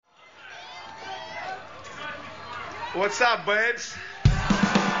What's up, babes?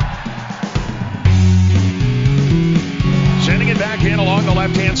 Sending it back in along the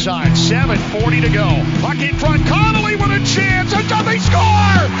left-hand side. 7:40 to go. Puck in front. Connolly with a chance. And they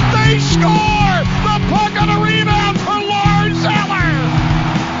score! They score! The puck on a rebound for Lars Eller.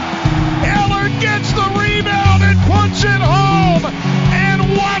 Eller gets the rebound and puts it home.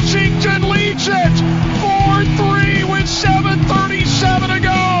 And Washington leads it 4-3 with 7:37 to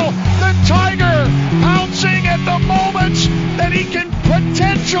go. The Tiger pouncing at the moment that he can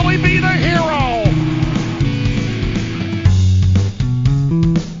potentially be the hero.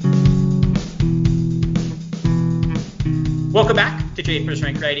 Welcome back to Japers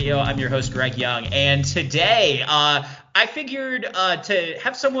Rink Radio. I'm your host, Greg Young, and today I figured to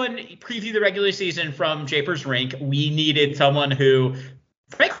have someone preview the regular season from Japers Rink, we needed someone who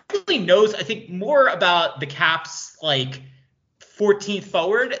frankly knows, I think, more about the Caps, like 14th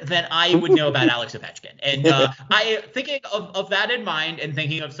forward than I would know about Alex Ovechkin. And I thinking of that in mind and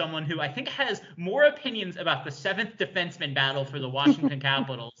thinking of someone who I think has more opinions about the 7th defenseman battle for the Washington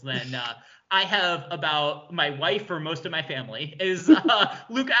Capitals than I have about my wife or most of my family is Luke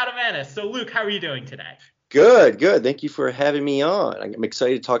Adamantis. So Luke, how are you doing today? Good. Thank you for having me on. I'm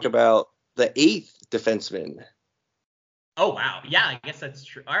excited to talk about the 8th defenseman. Oh, wow. Yeah, I guess that's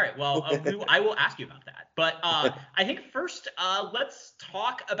true. All right. Well, I will ask you about that. But I think first, let's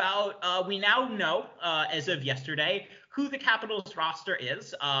talk about we now know as of yesterday who the Capitals roster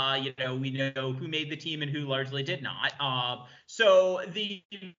is. We know who made the team and who largely did not. So the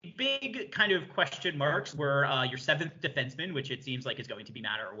big kind of question marks were your 7th defenseman, which it seems like is going to be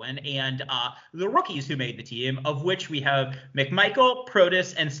Matt Irwin, and the rookies who made the team, of which we have McMichael,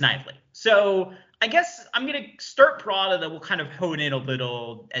 Protas, and Snively. So I guess I'm going to start broad and then we'll kind of hone in a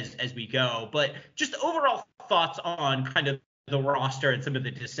little as we go. But just overall thoughts on kind of the roster and some of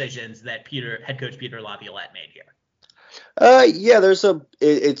the decisions that head coach Peter Laviolette made here.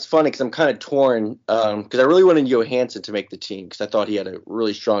 It's funny because I'm kind of torn because I really wanted Johansson to make the team because I thought he had a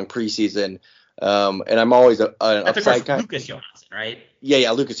really strong preseason. And I'm always an upside guy. Lucas Johansson, right? Yeah,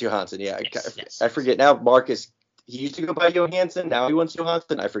 Lucas Johansson. Yeah, yes. I forget now. Marcus, he used to go by Johansson. Now he wants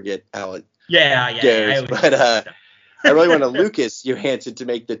Johansson. I forget how it goes. But I really wanted Lucas Johansson to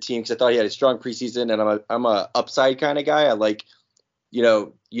make the team because I thought he had a strong preseason, and I'm a upside kind of guy. I like, you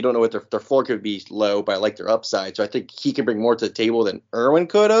don't know what their floor could be low, but I like their upside. So I think he can bring more to the table than Irwin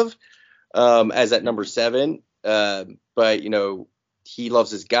could have as at number 7. But he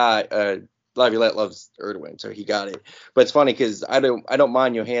loves his guy. Laviolette loves Irwin, so he got it. But it's funny because I don't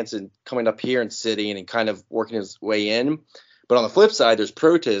mind Johansson coming up here and sitting and kind of working his way in. But on the flip side, there's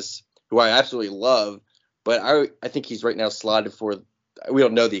Protas, who I absolutely love. But I think he's right now slotted for – we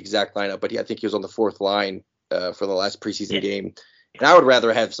don't know the exact lineup, but I think he was on the 4th line for the last preseason game. And I would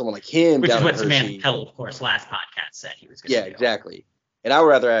rather have someone like him down at Hershey. Which is what Samantha, of course, last podcast said he was going to do. Yeah, exactly. And I would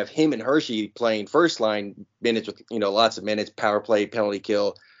rather have him and Hershey playing first line minutes with, lots of minutes, power play, penalty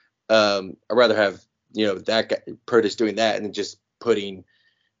kill. I'd rather have, that guy, Protas doing that and then just putting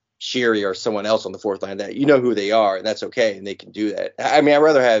Sheary or someone else on the 4th line that who they are, and that's okay, and they can do that. I mean, I'd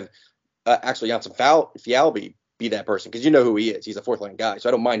rather have actually Janssen Fialbi be that person because you know who he is. He's a 4th line guy, so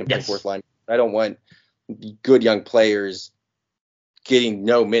I don't mind him playing 4th line. I don't want good young players getting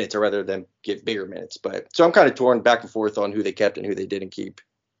no minutes, or rather than get bigger minutes. But so I'm kind of torn back and forth on who they kept and who they didn't keep.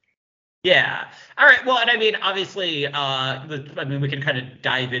 Yeah. All right. Well, and I mean, obviously, we can kind of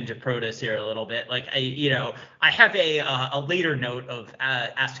dive into Protas here a little bit. Like, I have a later note of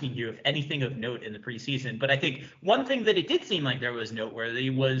asking you if anything of note in the preseason. But I think one thing that it did seem like there was noteworthy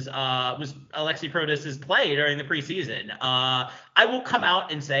was Alexi Protas's play during the preseason. I will come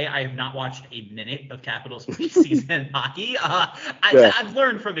out and say I have not watched a minute of Capitals preseason hockey. I've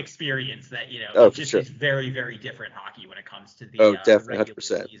learned from experience that it's very, very different hockey when it comes to the definitely regular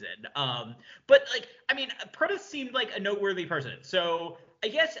 100%. season. But Protas seemed like a noteworthy person. So I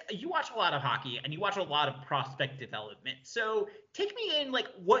guess you watch a lot of hockey and you watch a lot of prospect development. So take me in like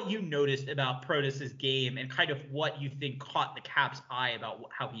what you noticed about Protas's game and kind of what you think caught the Caps' eye about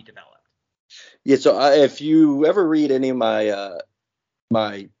how he developed. Yeah. So if you ever read any of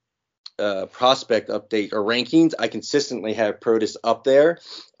my prospect update or rankings, I consistently have Protas up there.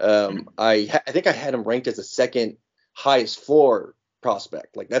 I think I had him ranked as the 2nd highest floor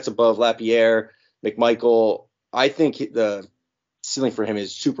prospect. Like that's above Lapierre, McMichael. I think the ceiling for him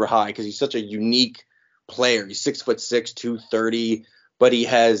is super high because he's such a unique player. He's 6'6", 230, but he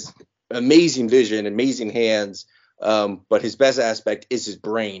has amazing vision, amazing hands. But his best aspect is his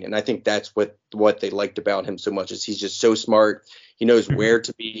brain, and I think that's what they liked about him so much is he's just so smart. He knows where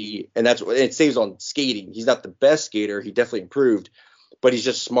to be, and that's what it saves on skating. He's not the best skater. He definitely improved, but he's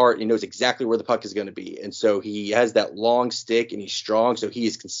just smart. He knows exactly where the puck is going to be. And so he has that long stick and he's strong. So he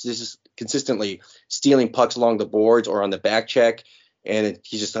is consistently stealing pucks along the boards or on the back check. And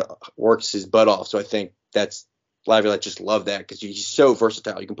he just works his butt off. So I think that's Laviolette just love that because he's so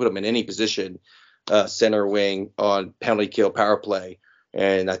versatile. You can put him in any position, center, wing, on penalty kill, power play.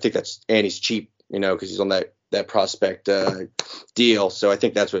 And I think and he's cheap, because he's on that prospect deal. So I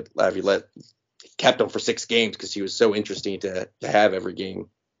think that's what Laviolette kept him for 6 games because he was so interesting to have every game.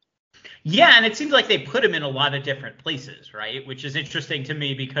 Yeah, and it seems like they put him in a lot of different places, right? Which is interesting to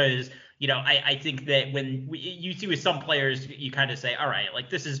me because, I think that when you see with some players, you kind of say, all right, like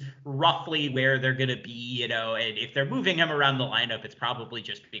this is roughly where they're going to be, and if they're moving him around the lineup, it's probably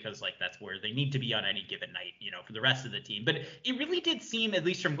just because like that's where they need to be on any given night, for the rest of the team. But it really did seem, at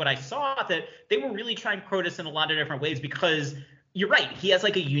least from what I saw, that they were really trying Protas in a lot of different ways because you're right. He has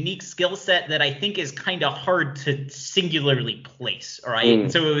like a unique skill set that I think is kind of hard to singularly place. All right.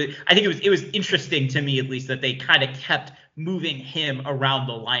 So I think it was interesting to me, at least, that they kind of kept moving him around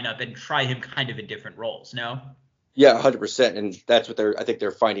the lineup and try him kind of in different roles. No? Yeah, 100%. And that's what I think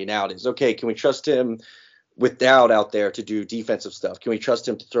they're finding out is, okay, can we trust him with Dowd out there to do defensive stuff? Can we trust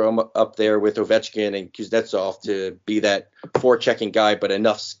him to throw him up there with Ovechkin and Kuznetsov to be that forechecking guy, but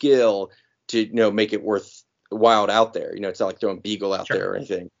enough skill to, make it worth wild out there? It's not like throwing Beagle out there or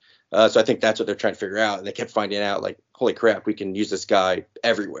anything. So I think that's what they're trying to figure out. And they kept finding out, like, holy crap, we can use this guy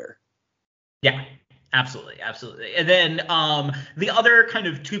everywhere. Yeah, absolutely. And then the other kind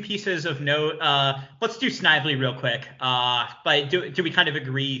of 2 pieces of note, let's do Snively real quick. But do we kind of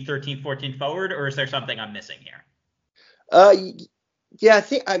agree 13, 14 forward, or is there something I'm missing here? Yeah, I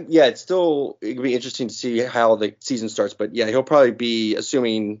think it would be interesting to see how the season starts. But yeah, he'll probably be I'm sure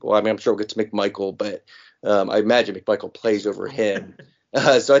we'll get to McMichael, but I imagine McMichael plays over him.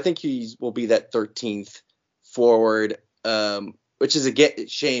 So I think he will be that 13th forward, which is a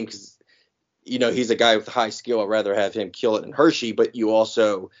shame because, he's a guy with high skill. I'd rather have him kill it in Hershey, but you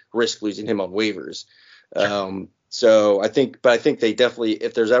also risk losing him on waivers. So I think they definitely,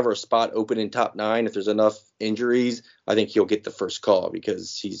 if there's ever a spot open in top 9, if there's enough injuries, I think he'll get the first call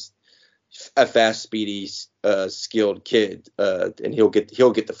because he's a fast, speedy, skilled kid, and he'll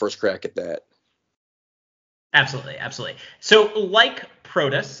get the first crack at that. Absolutely. So like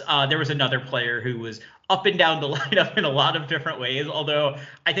Protas, there was another player who was up and down the lineup in a lot of different ways, although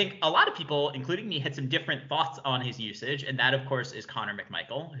I think a lot of people, including me, had some different thoughts on his usage, and that, of course, is Connor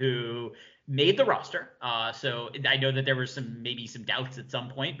McMichael, who made the roster. So I know that there were some doubts at some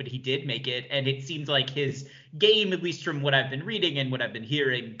point, but he did make it, and it seems like his game, at least from what I've been reading and what I've been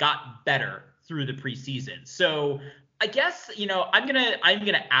hearing, got better through the preseason. So I guess, I'm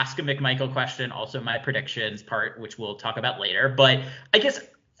gonna ask a McMichael question, also my predictions part, which we'll talk about later. But I guess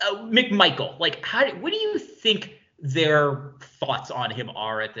McMichael, like, what do you think their thoughts on him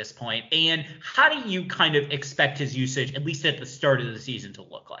are at this point, and how do you kind of expect his usage, at least at the start of the season, to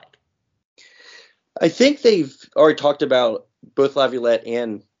look like? I think they've already talked about both Laviolette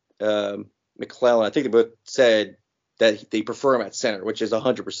and McClellan. I think they both said that they prefer him at center, which is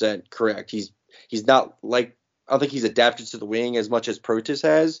 100% correct. He's not like. I don't think he's adapted to the wing as much as Protas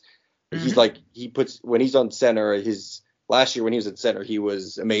has. Mm-hmm. When he's on center, last year when he was at center, he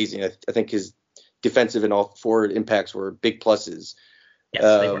was amazing. I think his defensive and all forward impacts were big pluses. Yes,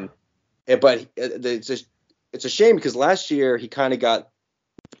 they were. But it's a shame because last year he kind of got,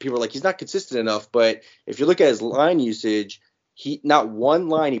 people were like, he's not consistent enough. But if you look at his line usage, not one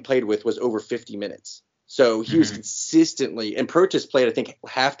line he played with was over 50 minutes. So he was consistently, and Protas played, I think,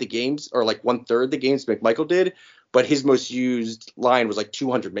 half the games or like 1/3 the games McMichael did, but his most used line was like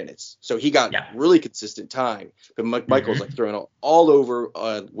 200 minutes. So he got really consistent time. But McMichael's like throwing all over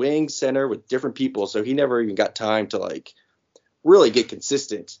wing, center with different people. So he never even got time to like really get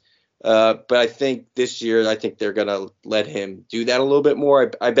consistent. But I think this year, they're going to let him do that a little bit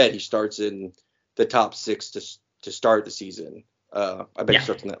more. I bet he starts in the top 6 to start the season. I bet he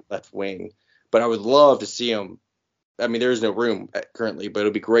starts on that left wing. But I would love to see him. I mean, there is no room currently, but it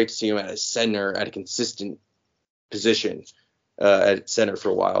would be great to see him at a center at a consistent position at center for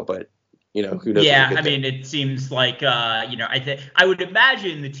a while. But, who knows? Yeah, I mean, it seems like, I would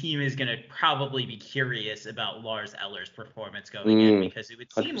imagine the team is going to probably be curious about Lars Eller's performance going in, because it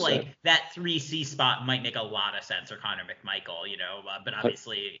would seem 100%. Like that 3C spot might make a lot of sense for Connor McMichael, but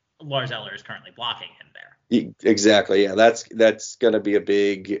obviously Lars Eller is currently blocking him there. Exactly. Yeah, that's going to be a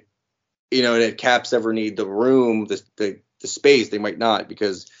big. And if Caps ever need the room, the space, they might not,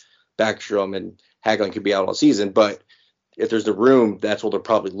 because Backstrom and Hagelin could be out all season. But if there's the room, that's what they'll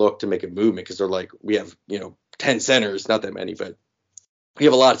probably look to make a movement, because they're like, we have 10 centers, not that many, but we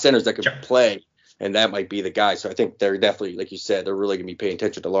have a lot of centers that can play. and that might be the guy. So I think they're definitely, like you said, they're really going to be paying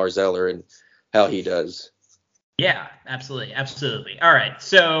attention to Lars Eller and how he does. Yeah, absolutely. All right,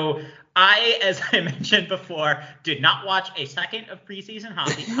 so I, as I mentioned before, did not watch a second of preseason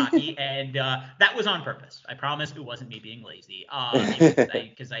hockey, and that was on purpose. I promise it wasn't me being lazy,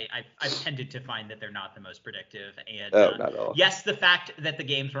 because I've tended to find that they're not the most predictive. And not at all. Yes, the fact that the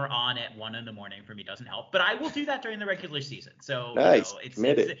games were on at 1 a.m. for me doesn't help, but I will do that during the regular season. So nice. It's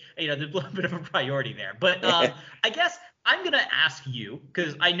there's a little bit of a priority there. But I guess I'm going to ask you,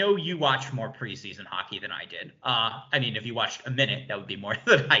 because I know you watch more preseason hockey than I did. I mean, if you watched a minute, that would be more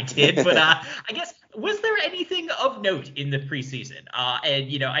than I did. But I guess, was there anything of note in the preseason?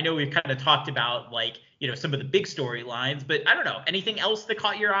 And, I know we've kind of talked about, some of the big storylines, but I don't know, anything else that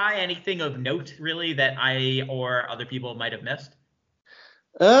caught your eye? Anything of note, really, that I or other people might have missed?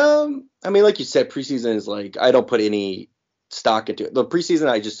 I mean, like you said, preseason is I don't put any stock into it. The preseason,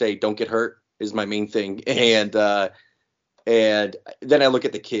 I just say, don't get hurt is my main thing. And then I look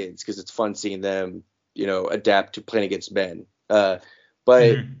at the kids because it's fun seeing them, adapt to playing against men. But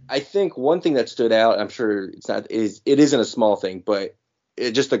I think one thing that stood out, I'm sure it isn't a small thing, but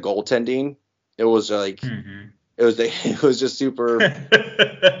just the goaltending. It was it was just super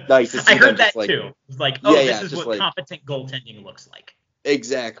nice to see. I heard that too. It was this is what competent goaltending looks like.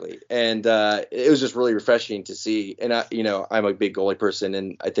 Exactly. And it was just really refreshing to see. And I'm a big goalie person,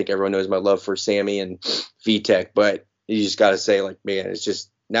 and I think everyone knows my love for Sammy and Vitek, but you just got to say, man, it's just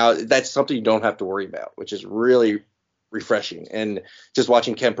now that's something you don't have to worry about, which is really refreshing. And just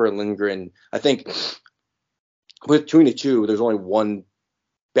watching Kemper and Lindgren, I think between the two, there's only one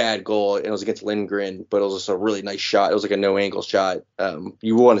bad goal, and it was against Lindgren, but it was just a really nice shot. It was like a no-angle shot.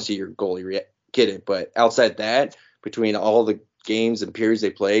 You want to see your goalie get it, but outside that, between all the games and periods they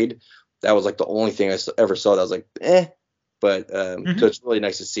played, that was the only thing I ever saw that was But so it's really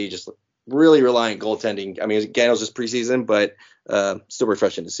nice to see, just really reliant goaltending. I mean, again, it was just preseason, but still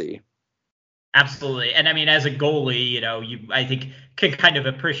refreshing to see. Absolutely. And I mean, as a goalie, you I think can kind of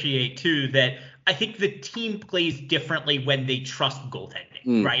appreciate too that I think the team plays differently when they trust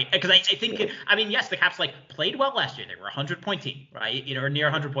goaltending, right? Because I think, yes, the Caps played well last year. They were a 100-point team, right? Or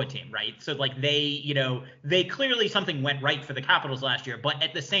near 100-point team, right? So they clearly something went right for the Capitals last year. But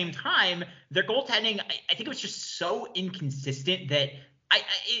at the same time, their goaltending, I think it was just so inconsistent that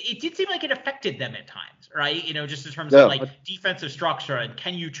it did seem like it affected them at times, right? Just in terms of defensive structure, and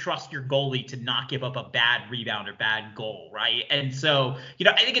can you trust your goalie to not give up a bad rebound or bad goal, right? And so,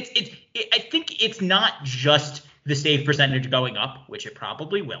 I think it's not just the save percentage going up, which it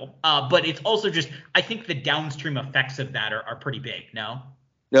probably will, but it's also just, I think the downstream effects of that are pretty big. No,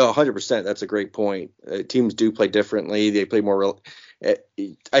 100%. That's a great point. Teams do play differently. They play more. I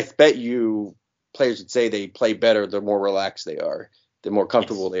bet you players would say they play better the more relaxed they are, the more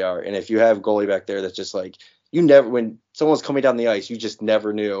comfortable they are. And if you have a goalie back there that's just when someone's coming down the ice, you just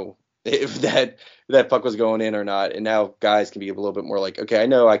never knew if that puck was going in or not. And now guys can be a little bit more okay, I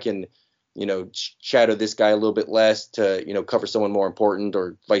know I can, shadow this guy a little bit less to, cover someone more important,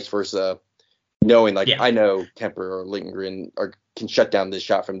 or vice versa, knowing I know Kemper or Lindgren can shut down this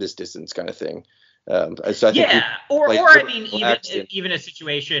shot from this distance kind of thing. So I think even a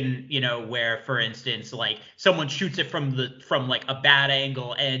situation, where, for instance, someone shoots it from a bad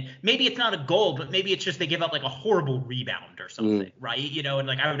angle, and maybe it's not a goal, but maybe it's just they give up a horrible rebound or something, right? And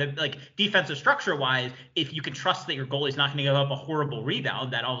I would have, defensive structure wise, if you can trust that your goalie's not going to give up a horrible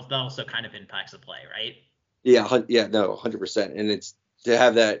rebound, that also kind of impacts the play, right? Yeah, 100%. And it's to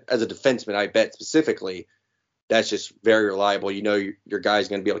have that as a defenseman, I bet specifically, that's just very reliable. Your guy's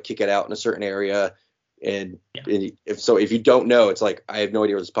going to be able to kick it out in a certain area. And if you don't know, it's I have no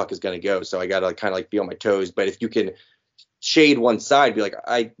idea where this puck is going to go. So I got to kind of be on my toes. But if you can shade one side, be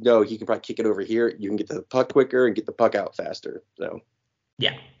I know he can probably kick it over here. You can get the puck quicker and get the puck out faster. So,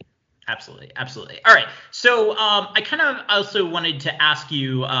 yeah. Absolutely. All right. So I kind of also wanted to ask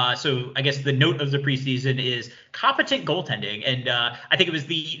you, so I guess the note of the preseason is competent goaltending. And I think it was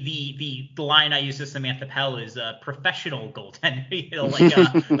the line I used to Samantha Pell is professional goaltending,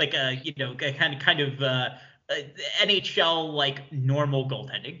 kind of NHL normal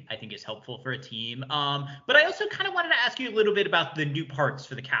goaltending, I think, is helpful for a team. But I also kind of wanted to ask you a little bit about the new parts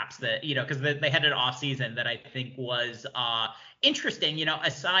for the Caps that, because they had an off season that I think was interesting,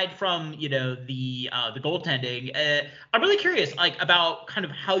 aside from, the goaltending. I'm really curious, about kind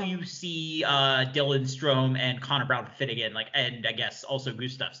of how you see Dylan Strome and Connor Brown fitting in, and I guess also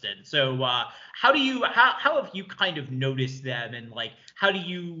Gustafsson. So how have you kind of noticed them, and how do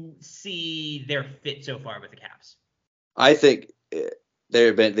you see their fit so far with the Caps? I think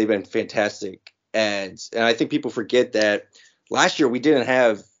they've been fantastic ads, and I think people forget that last year we didn't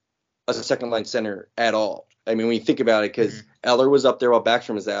have as a second line center at all. I mean, when you think about it, because Eller was up there while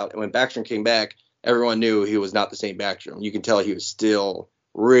Backstrom was out, and when Backstrom came back, everyone knew he was not the same Backstrom. You can tell he was still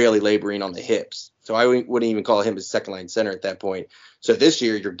really laboring on the hips. So I wouldn't even call him a second line center at that point. So this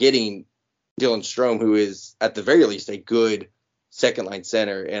year you're getting Dylan Strome, who is at the very least a good second line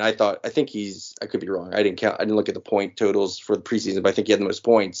center. And I could be wrong. I didn't look at the point totals for the preseason, but I think he had the most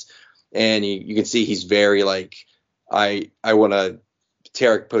points. And you can see he's very I want to.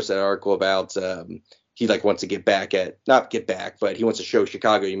 Tarek posted an article about he wants to not get back, but he wants to show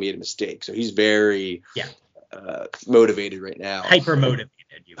Chicago you made a mistake. So he's very motivated right now. Hyper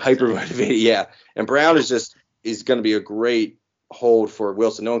motivated, yeah. And Brown is going to be a great hold for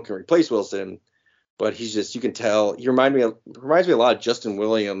Wilson. No one can replace Wilson, but he's you can tell he reminds me a lot of Justin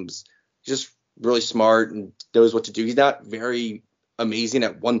Williams. He's just really smart and knows what to do. He's not very amazing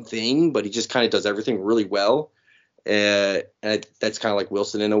at one thing, but he just kind of does everything really well. And that's kind of like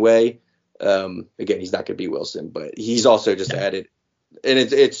Wilson in a way. Again, he's not going to be Wilson, but he's also just added. And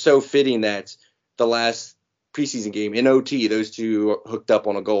it's so fitting that the last preseason game in OT, those two hooked up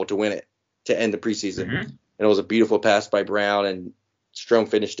on a goal to win it, to end the preseason. Mm-hmm. And it was a beautiful pass by Brown, and Strome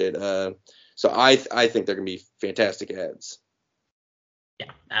finished it. So I think they're going to be fantastic ads.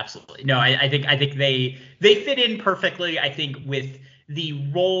 Yeah, absolutely. No, I think they fit in perfectly. I think with the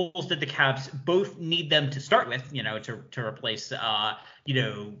roles that the Caps both need them to start with, to replace,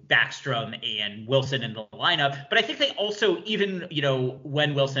 Backstrom and Wilson in the lineup. But I think they also, even,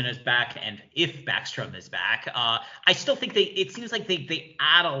 when Wilson is back and if Backstrom is back, I still think it seems like they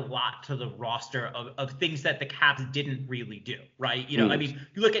add a lot to the roster of things that the Caps didn't really do, right? I mean,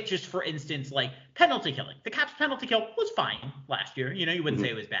 you look at just, for instance, like penalty killing. The Caps penalty kill was fine last year. You wouldn't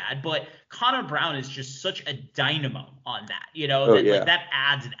say it was bad, but Connor Brown is just such a dynamo on that, that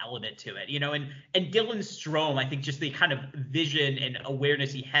adds an element to it, and Dylan Strome, I think just the kind of vision and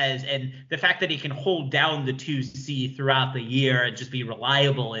awareness he has, and the fact that he can hold down the 2C throughout the year and just be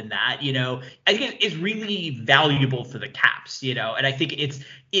reliable in that, I think is really valuable for the Caps, and I think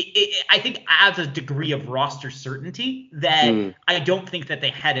I think adds a degree of roster certainty that I don't think that they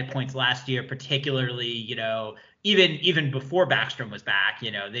had at points last year, particularly, even before Backstrom was back,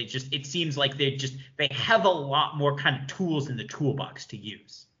 it seems like they have a lot more kind of tools in the toolbox to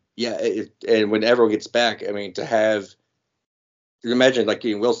use. Yeah, and when everyone gets back, I mean, to have, imagine like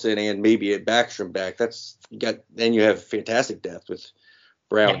getting Wilson and maybe a Backstrom back, then you have fantastic depth with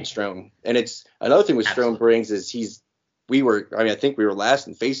Brown and Strome. And it's another thing with Strome brings is I think we were last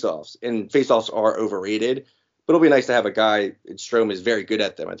in faceoffs, and faceoffs are overrated, but it'll be nice to have a guy, and Strome is very good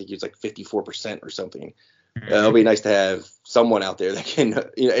at them. I think he's like 54% or something. It'll be nice to have someone out there that can,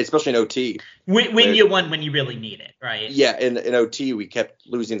 especially in OT. When you really need it, right? Yeah, in OT we kept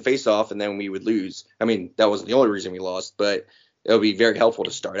losing face-off, and then we would lose. I mean, that wasn't the only reason we lost, but it'll be very helpful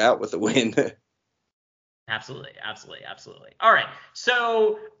to start out with a win. Absolutely. All right,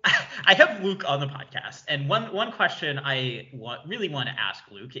 so I have Luke on the podcast, and one question I really want to ask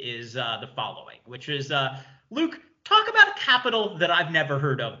Luke is the following, which is, Luke, talk about a capital that I've never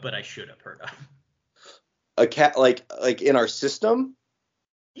heard of, but I should have heard of. Like in our system?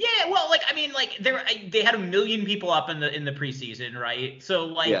 Yeah, well, they had 1 million people up in the preseason, right?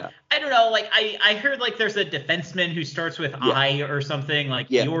 So I don't know, I heard there's a defenseman who starts with I or something,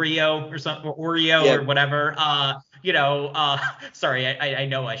 Iorio or something, or Oreo or whatever. Sorry, I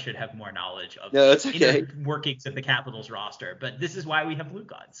know I should have more knowledge of the inner workings of the Capitals roster, but this is why we have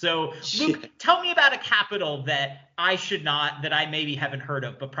Luke on. So Luke, tell me about a capital that I maybe haven't heard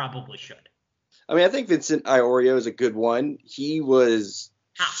of, but probably should. I mean, I think Vincent Iorio is a good one. He was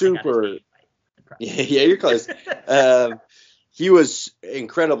super. Yeah, you're close. He was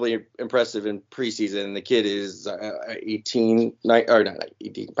incredibly impressive in preseason. The kid is 18, or not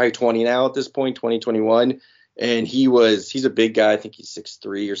 18, probably 20 now at this point, 2021. And he's a big guy. I think he's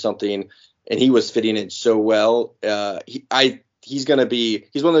 6'3" or something. And he was fitting in so well. He's one of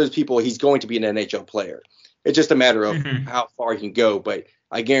those people, he's going to be an NHL player. It's just a matter of how far he can go. But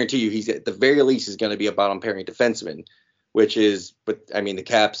I guarantee you he's at the very least is going to be a bottom pairing defenseman, the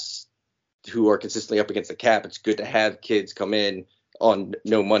Caps who are consistently up against the cap, it's good to have kids come in on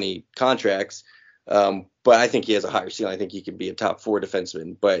no money contracts. But I think he has a higher ceiling. I think he could be a top 4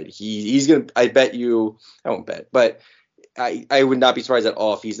 defenseman, but he's going to, I won't bet, but I would not be surprised at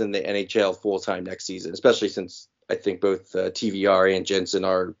all if he's in the NHL full time next season, especially since I think both TVR and Jensen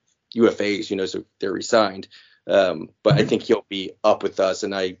are UFAs, so they're resigned. But I think he'll be up with us,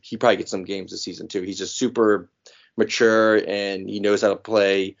 and he probably gets some games this season too. He's just super mature, and he knows how to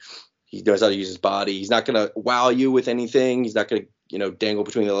play. He knows how to use his body. He's not going to wow you with anything. He's not going to, dangle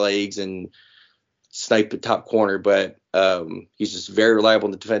between the legs and snipe the top corner. But He's just very reliable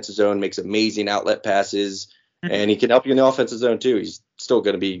in the defensive zone, makes amazing outlet passes, and he can help you in the offensive zone too. He's still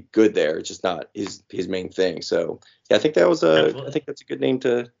going to be good there. It's just not his main thing. So yeah, I think that's a good name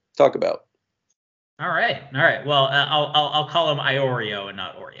to talk about. All right. Well, I'll call him Iorio and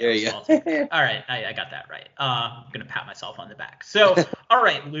not Oreo. There you go. All right, I got that right. I'm gonna pat myself on the back. So, all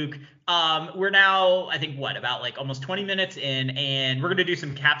right, Luke. We're now, I think, about like almost 20 minutes in, and we're gonna do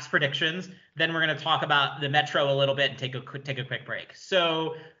some Caps predictions. Then we're gonna talk about the Metro a little bit and take a quick break.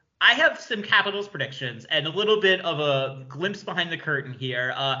 So, I have some Capitals predictions and a little bit of a glimpse behind the curtain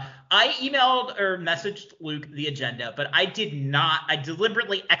here. I emailed or messaged Luke the agenda, but I did not. I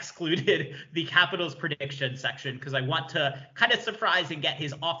deliberately excluded the Capitals prediction section because I want to kind of surprise and get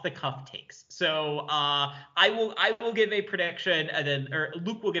his off-the-cuff takes. So I will give a prediction, or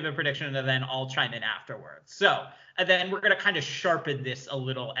Luke will give a prediction, and then I'll chime in afterwards. So, and then we're going to kind of sharpen this a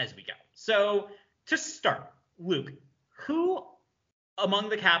little as we go. So to start, Luke, who among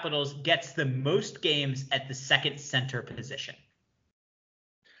the Capitals gets the most games at the second center position?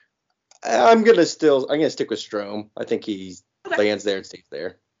 I'm gonna stick with Strome. I think he lands there and stays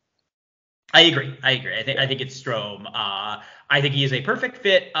there. I agree. I think it's Strome. I think he is a perfect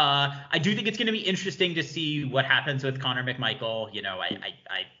fit. I do think it's going to be interesting to see what happens with Connor McMichael. You know, I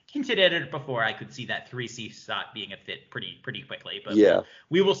hinted at it before. I could see that 3C slot being a fit pretty quickly, but yeah,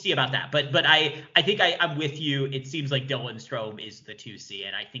 we will see about that. But I think I'm with you. It seems like Dylan Strome is the 2C,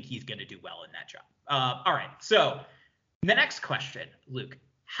 and I think he's going to do well in that job. All right. So the next question, Luke,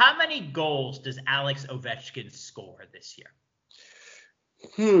 how many goals does Alex Ovechkin score this year?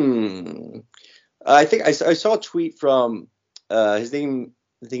 I think I saw a tweet from his name.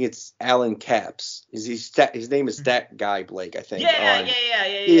 I think it's Alan Caps. His name is Stat Guy Blake, I think. Yeah.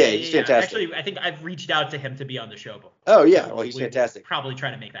 He's fantastic. Actually, I think I've reached out to him to be on the show before. Oh yeah, well he's fantastic. Probably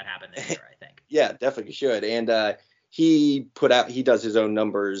try to make that happen this year, I think. Yeah, definitely should. And he does his own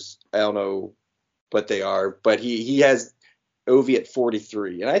numbers. I don't know what they are, but he has Ovi at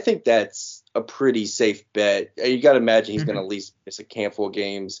 43, and I think that's a pretty safe bet. You got to imagine he's going to at least miss a handful of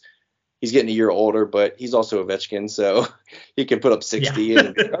games. He's getting a year older, but he's also Ovechkin, so he can put up 60. Yeah.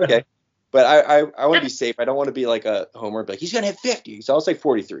 And okay, but I want to be safe. I don't want to be like a homer, but he's going to hit 50, so I'll say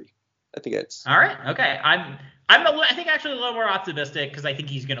 43. I think that's all right. Okay, I think actually a little more optimistic because I think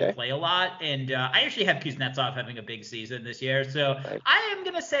he's going to play a lot, and I actually have Kuznetsov having a big season this year, so right. I am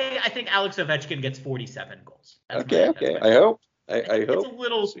going to say I think Alex Ovechkin gets 47 goals. That's okay. I hope. I hope it's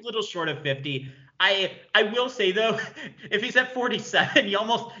a little short of 50. I will say though, if he's at 47, you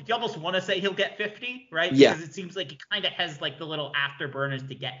almost want to say he'll get 50, right? Yeah. Because it seems like he kind of has like the little afterburners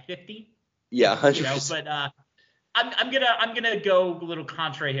to get 50. Yeah, 100%. You know, but I'm gonna go a little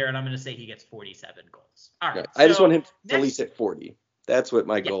contrary here, and I'm gonna say he gets 47 goals. All right. I just want him to at least hit 40. That's what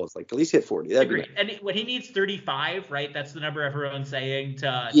my goal is, like at least hit 40. That'd be nice. And when he needs 35, right? That's the number everyone's saying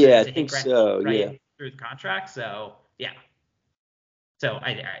to I think so. Right, yeah. Through the contract. So yeah. So all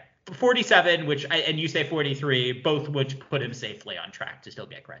right. 47, and you say 43, both which put him safely on track to still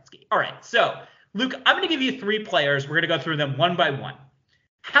get Gretzky. All right, so Luke, I'm going to give you 3 players. We're going to go through them one by one.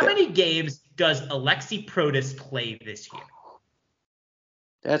 How many games does Alexi Protas play this year?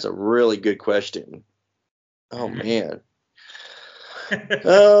 That's a really good question. Oh man.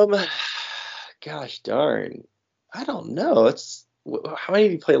 Gosh darn. I don't know. How many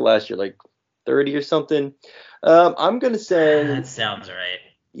did he play last year? Like 30 or something? I'm going to say. That sounds right.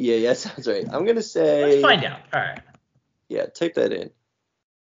 Yeah, sounds right. I'm going to say. Let's find out. All right. Yeah, type that in.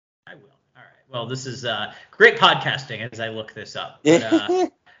 I will. All right. Well, this is great podcasting as I look this up. But,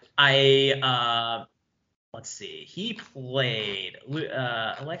 let's see. He played,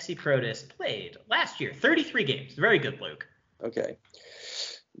 Alexi Protas played last year, 33 games. Very good, Luke. Okay.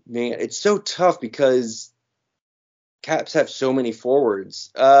 Man, it's so tough because Caps have so many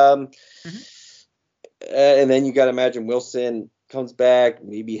forwards. And then you got to imagine Wilson comes back,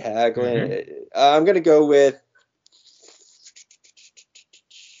 maybe Hagelin. I'm going to go with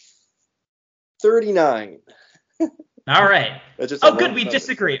 39. All right. Good. We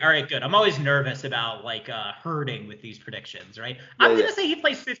disagree. All right, good. I'm always nervous about like hurting with these predictions, right? I'm going to say he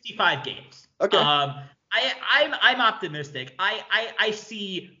plays 55 games. Okay. I'm optimistic. I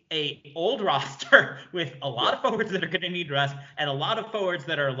see a old roster with a lot of forwards that are going to need rest and a lot of forwards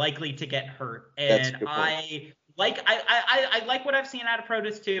that are likely to get hurt. And I like what I've seen out of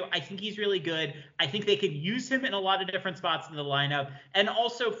Protas too. I think he's really good. I think they could use him in a lot of different spots in the lineup. And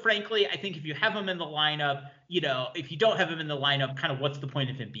also, frankly, I think if you have him in the lineup, if you don't have him in the lineup, kind of what's the point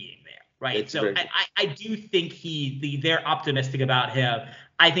of him being there, right? So I do think they're optimistic about him.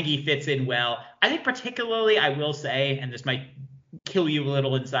 I think he fits in well. I think particularly, I will say, and this might kill you a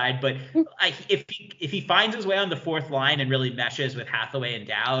little inside. But if he finds his way on the fourth line and really meshes with Hathaway and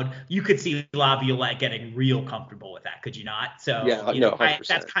Dowd, you could see Laviolette getting real comfortable with that. Could you not? So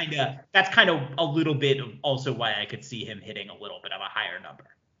that's kind of a little bit of also why I could see him hitting a little bit of a higher number.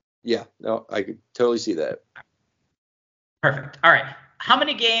 Yeah, no, I could totally see that. Perfect. All right. How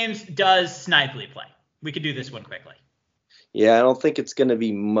many games does Snively play? We could do this one quickly. Yeah, I don't think it's going to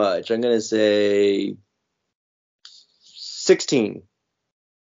be much. I'm going to say 16.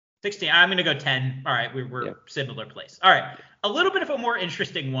 16. I'm going to go 10. All right, we're similar place. All right, a little bit of a more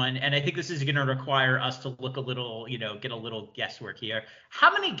interesting one, and I think this is going to require us to look a little, get a little guesswork here.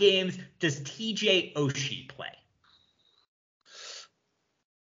 How many games does TJ Oshie play?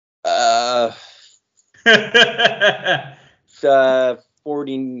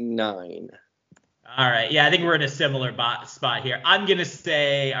 49. All right. Yeah, I think we're in a similar spot here. I'm going to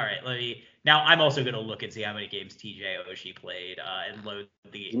say, all right, now I'm also going to look and see how many games TJ Oshie played and load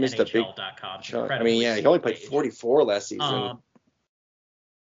the NHL.com. I mean, yeah, he only played 44 last season.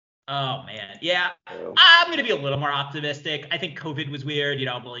 Oh, man. Yeah, I'm going to be a little more optimistic. I think COVID was weird.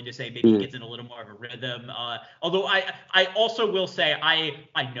 I'm willing to say maybe he gets in a little more of a rhythm. Although I also will say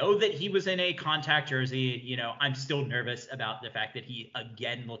I know that he was in a contact jersey. I'm still nervous about the fact that he,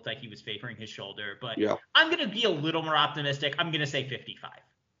 again, looked like he was favoring his shoulder. But I'm going to be a little more optimistic. I'm going to say 55.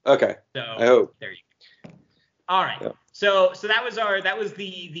 Okay. So I hope. There you go. All right. Yeah. So that was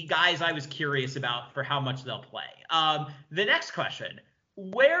the guys I was curious about for how much they'll play. The next question.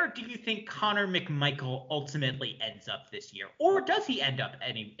 Where do you think Connor McMichael ultimately ends up this year? Or does he end up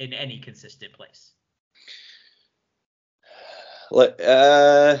in any consistent place?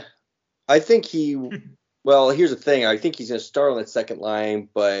 I think well, here's the thing. I think he's going to start on that second line,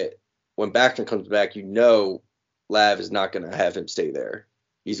 but when Backstrom comes back, Lav is not going to have him stay there.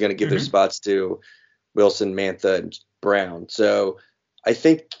 He's going to give those spots to Wilson, Mantha, and Brown. So I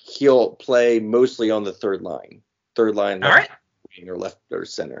think he'll play mostly on the third line. All right. Or left or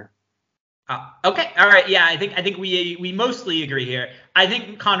center. Okay. All right. Yeah, I think we mostly agree here. I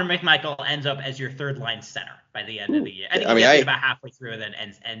think Connor McMichael ends up as your third line center by the end of the year. I think he gets it about halfway through and then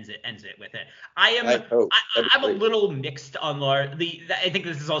ends it with it. I'm a little mixed on Lars. I think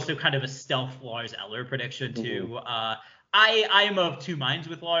this is also kind of a stealth Lars Eller prediction too. I am of two minds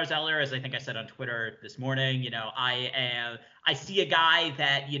with Lars Eller, as I think I said on Twitter this morning. I see a guy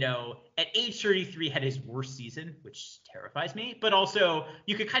that, at age 33 had his worst season, which terrifies me. But also,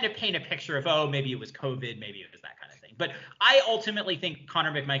 you could kind of paint a picture of, maybe it was COVID, maybe it was that kind of thing. But I ultimately think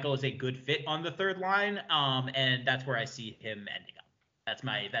Connor McMichael is a good fit on the third line, and that's where I see him ending up. That's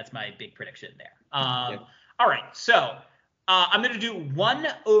my big prediction there. All right, so I'm going to do one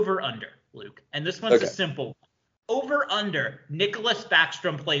over-under, Luke, and this one's a simple one. Over under, Nicholas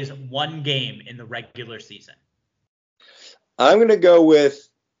Backstrom plays one game in the regular season. I'm going to go with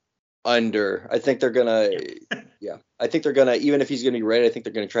under. I think they're going to, I think they're going to, even if he's going to be ready, I think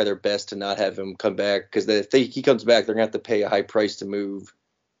they're going to try their best to not have him come back, because if he comes back, they're going to have to pay a high price to move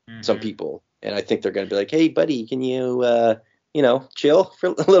some people. And I think they're going to be like, hey, buddy, can you, chill for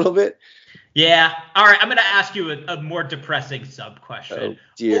a little bit? Yeah. All right. I'm going to ask you a more depressing sub question.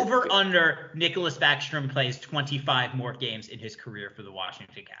 Over under, Nicholas Backstrom plays 25 more games in his career for the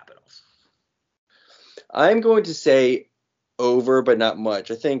Washington Capitals. I'm going to say over, but not much.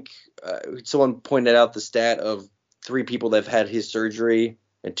 I think someone pointed out the stat of 3 people that have had his surgery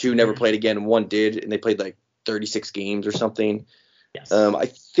and 2 never played again, and 1 did, and they played like 36 games or something. Yes. I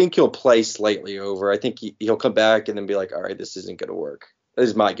think he'll play slightly over. I think he'll come back and then be like, all right, this isn't going to work. That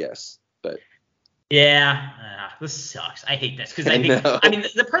is my guess. But this sucks. I hate this because I mean,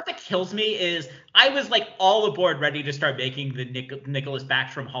 the part that kills me is I was like all aboard, ready to start making the Nicholas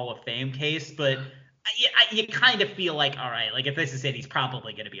Backstrom Hall of Fame case, but you kind of feel like, all right, like if this is it, he's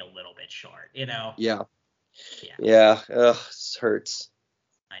probably going to be a little bit short, Yeah. Ugh, this hurts.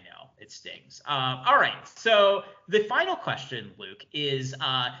 I know, it stings. All right, so the final question, Luke, is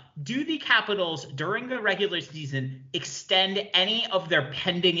do the Capitals during the regular season extend any of their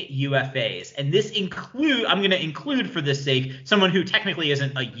pending UFAs? And this I'm going to include, for this sake, someone who technically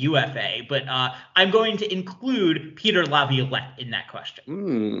isn't a UFA, but I'm going to include Peter Laviolette in that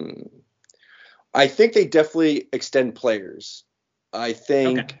question. I think they definitely extend players. I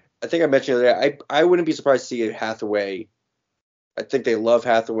think I mentioned that I wouldn't be surprised to see a Hathaway. I think they love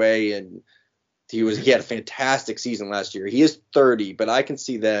Hathaway, and he had a fantastic season last year. He is 30, but I can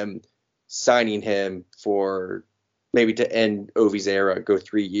see them signing him for maybe to end Ovi's era, go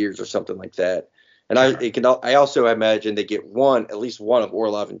 3 years or something like that. And I also imagine they get at least one of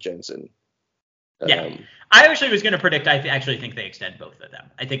Orlov and Jensen. Yeah. I actually was going to predict. I actually think they extend both of them.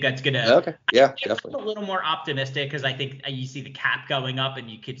 I think that's going to. Okay. Yeah, definitely. I'm a little more optimistic because I think you see the cap going up, and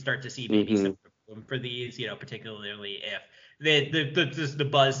you could start to see maybe some room for these. Particularly if the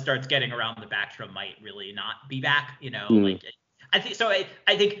buzz starts getting around the Backstrom might really not be back. Like. I think so.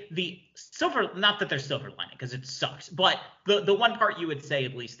 I think the silver, not that there's silver lining because it sucks, but the one part you would say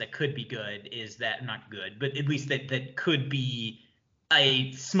at least that could be good is that, not good, but at least that could be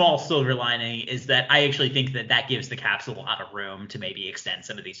a small silver lining is that I actually think that gives the Caps a lot of room to maybe extend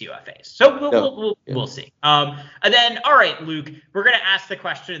some of these UFAs. So we'll see. And then, all right, Luke, we're going to ask the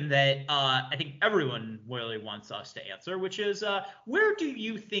question that I think everyone really wants us to answer, which is where do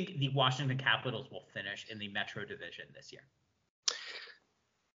you think the Washington Capitals will finish in the Metro Division this year?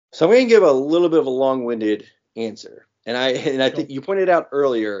 So I'm going to give a little bit of a long-winded answer. And I think you pointed out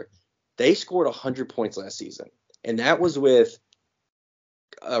earlier, they scored 100 points last season. And that was with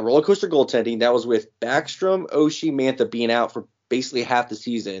roller coaster goaltending. That was with Backstrom, Oshie, Mantha being out for basically half the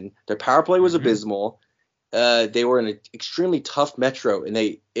season. Their power play was abysmal. They were in an extremely tough Metro. And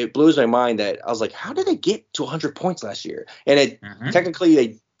it blows my mind that I was like, how did they get to 100 points last year? And technically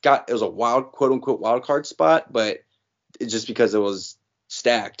it was a quote-unquote wild card spot, but it's just because it was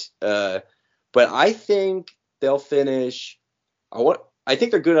stacked. But I think they'll finish. I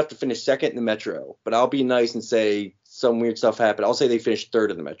think they're good enough to finish second in the Metro, but I'll be nice and say some weird stuff happened. I'll say they finished third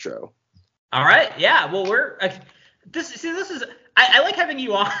in the Metro. All right. Yeah. Well, this is. I like having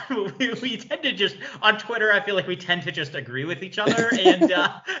you on. We tend to just on Twitter. I feel like we tend to just agree with each other, and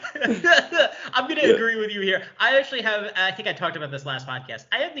I'm going to agree with you here. I actually have. I think I talked about this last podcast.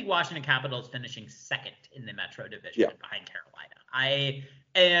 I have the Washington Capitals finishing second in the Metro Division behind Carolina. I'm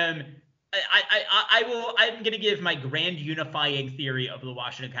going to give my grand unifying theory of the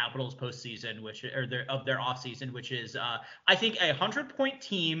Washington Capitals postseason, of their offseason, which is I think a 100-point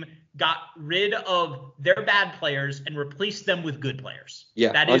team got rid of their bad players and replaced them with good players.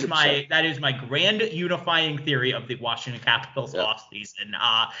 Yeah, that is my grand unifying theory of the Washington Capitals offseason.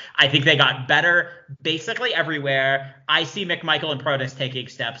 I think they got better basically everywhere. I see McMichael and Protas taking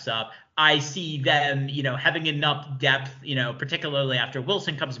steps up. I see them, having enough depth, particularly after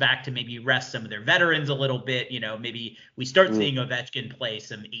Wilson comes back to maybe rest some of their veterans a little bit. Maybe we start seeing Ovechkin play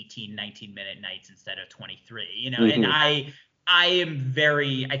some 18, 19-minute nights instead of 23, and I am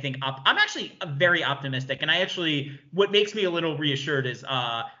very, I think, I'm actually very optimistic. And what makes me a little reassured is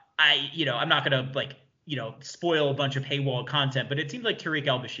I'm not going to spoil a bunch of paywall content, but it seems like Tariq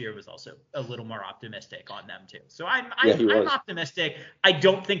El-Bashir was also a little more optimistic on them too. So I'm optimistic. I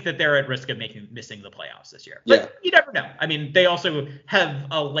don't think that they're at risk of missing the playoffs this year, but you never know. I mean, they also have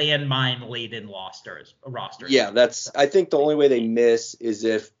a landmine laden roster. Yeah, I think the only way they miss is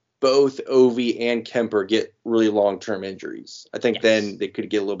if both Ovi and Kemper get really long-term injuries. I think then they could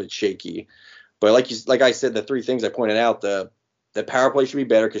get a little bit shaky. But like I said, the three things I pointed out, the power play should be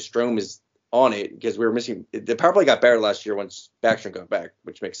better because Strome is on it because we were missing. The power play got better last year once Backstrom got back,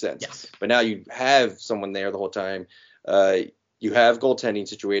 which makes sense. Yes. But now you have someone there the whole time. You have goaltending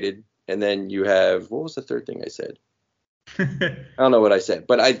situated, and then you have, what was the third thing I said? I don't know what I said,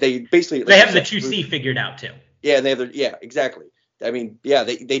 but they basically they have the 2C figured out too. Yeah, and they have exactly. I mean, yeah,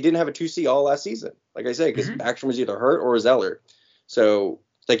 they didn't have a 2C all last season, like I said, because Backstrom was either hurt or Zeller. So,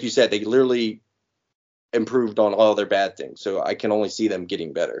 like you said, they literally improved on all their bad things. So I can only see them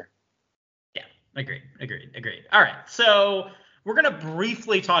getting better. Agreed. All right, so we're going to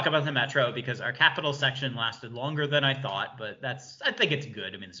briefly talk about the Metro because our Capitals section lasted longer than I thought, but I think it's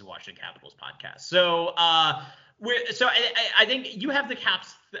good. I mean, this is a Washington Capitals podcast. So I think you have the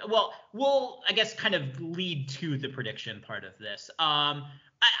Caps. Well, we'll, I guess, kind of lead to the prediction part of this. I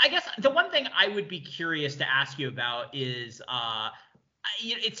guess the one thing I would be curious to ask you about is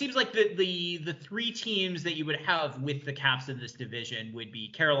it seems like the three teams that you would have with the Caps in this division would be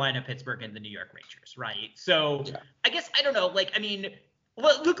Carolina, Pittsburgh, and the New York Rangers, right? So I guess I don't know.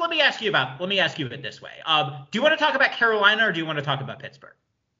 Luke, let me ask you it this way. Do you want to talk about Carolina or do you want to talk about Pittsburgh?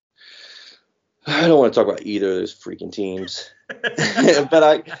 I don't want to talk about either of those freaking teams. But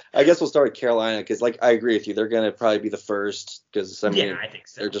I guess we'll start with Carolina because, I agree with you. They're going to probably be the first because, I think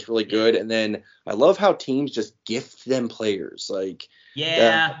so. They're just really good. And then I love how teams just gift them players. They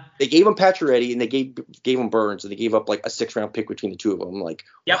gave them Pacioretty and they gave them Burns and they gave up a 6th-round pick between the two of them.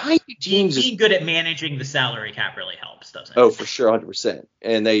 Why do teams being good at managing the salary cap really helps, doesn't it? Oh, for sure, 100%.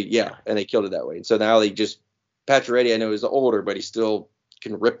 And they killed it that way. And so now they just Pacioretty, I know, is older, but he still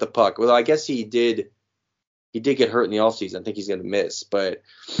can rip the puck. Well, I guess he did get hurt in the offseason. I think he's going to miss, but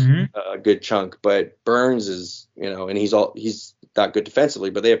a good chunk. But Burns is, and he's not good defensively,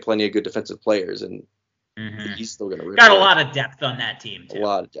 but they have plenty of good defensive players. And Mm-hmm. He's still going to got a lot of depth on that team, too. A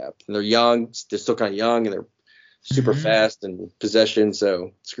lot of depth. And they're young. They're still kind of young, and they're super fast and possession,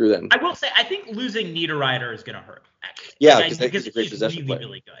 so screw them. I will say, I think losing Niederreiter is going to hurt, actually. Yeah, because he's really,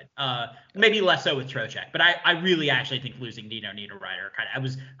 really good. Maybe less so with Trocheck, but I really actually think losing Niederreiter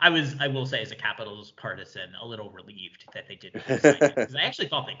I will say, as a Capitals partisan, a little relieved that they didn't, because I actually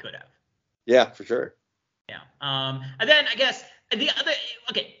thought they could have. Yeah, for sure. Yeah. And then I guess the other,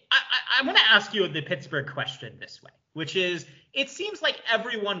 okay, I want to ask you the Pittsburgh question this way, which is, it seems like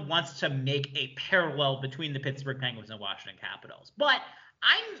everyone wants to make a parallel between the Pittsburgh Penguins and Washington Capitals, but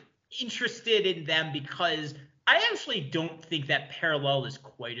I'm interested in them because I actually don't think that parallel is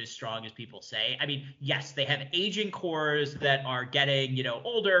quite as strong as people say. I mean, yes, they have aging cores that are getting,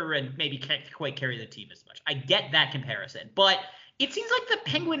 older and maybe can't quite carry the team as much. I get that comparison, but it seems like the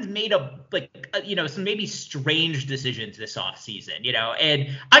Penguins made some maybe strange decisions this offseason,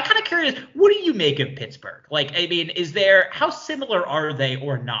 and I'm kind of curious, what do you make of Pittsburgh? Like, I mean, how similar are they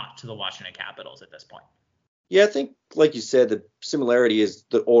or not to the Washington Capitals at this point? Yeah, I think, like you said, the similarity is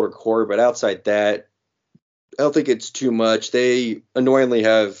the older core, but outside that, I don't think it's too much. They annoyingly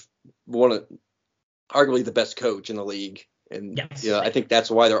have arguably the best coach in the league. And yes. I think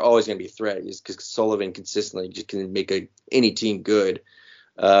that's why they're always going to be a threat, is because Sullivan consistently just can make any team good.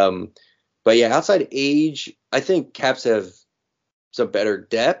 But yeah, outside age, I think Caps have some better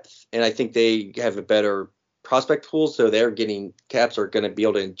depth, and I think they have a better prospect pool, so Caps are going to be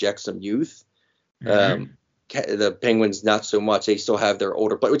able to inject some youth. Mm-hmm. The Penguins, not so much. They still have their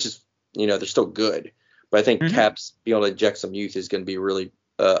older play, which is, they're still good. But I think Caps being able to inject some youth is going to be really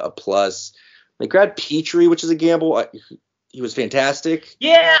a plus. They grabbed Petrie, which is a gamble. He was fantastic.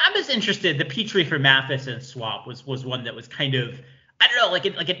 Yeah, I'm just interested. The Petrie for Matheson swap was one that was kind of, I don't know, like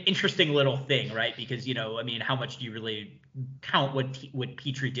an interesting little thing, right? Because, how much do you really count what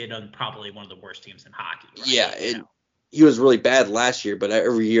Petrie did on probably one of the worst teams in hockey, right? Yeah, he was really bad last year, but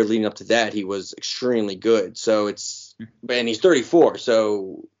every year leading up to that, he was extremely good. So and he's 34,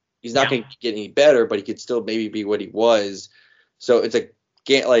 so he's not going to get any better, but he could still maybe be what he was. So it's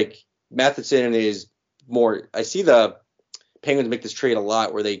like Matheson is more, I see the Penguins make this trade a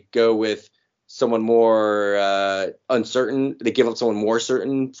lot where they go with someone more uncertain. They give up someone more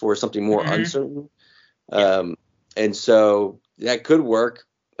certain for something more uncertain. And so that could work.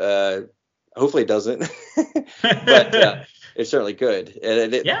 Hopefully it doesn't, but it certainly could.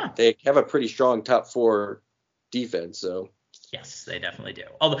 And they have a pretty strong top four defense. So yes, they definitely do.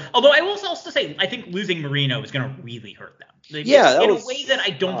 Although I will also say, I think losing Marino is going to really hurt them. In a way that I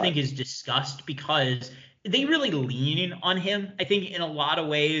don't think is discussed, because they really lean on him, I think, in a lot of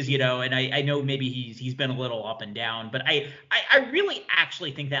ways, and I know maybe he's been a little up and down, but I really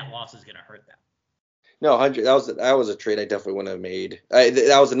actually think that loss is going to hurt them. No, 100. That was a trade I definitely wouldn't have made.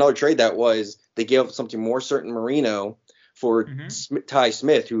 That was another trade they gave up something more certain, Marino, for Ty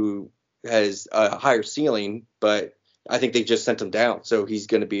Smith, who has a higher ceiling, but I think they just sent him down, so he's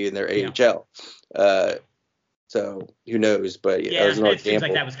going to be in their AHL. So who knows? But yeah, it seems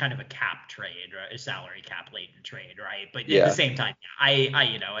like that was kind of a cap trade, right? A salary cap laden trade, right? But at the same time, I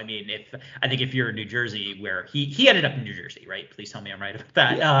think if you're in New Jersey, where he ended up in New Jersey, right? Please tell me I'm right about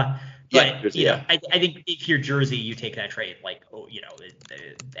that. I think if you're Jersey, you take that trade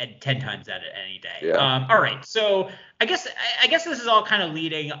at 10 times out of any day. Yeah. All right, so I guess this is all kind of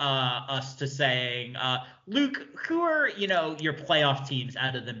leading us to saying, Luke, who are your playoff teams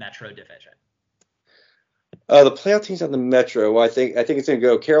out of the Metro division? The playoff teams on the Metro, I think it's going to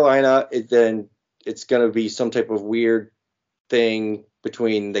go Carolina. Then it's going to be some type of weird thing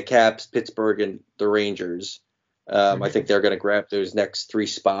between the Caps, Pittsburgh, and the Rangers. I think they're going to grab those next three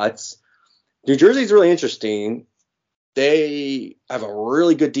spots. New Jersey's really interesting. They have a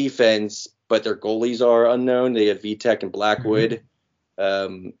really good defense, but their goalies are unknown. They have Vitek and Blackwood.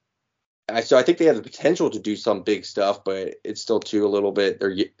 So I think they have the potential to do some big stuff, but it's still a little bit.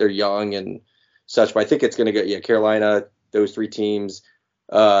 They're young and such, but I think it's going to go, Carolina, those three teams,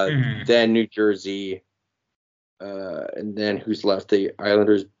 then New Jersey, and then who's left? The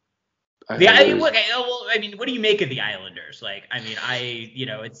Islanders. What do you make of the Islanders?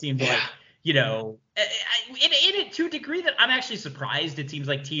 It seems like, to a degree that I'm actually surprised. It seems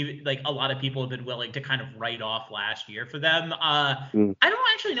like a lot of people have been willing to kind of write off last year for them. I don't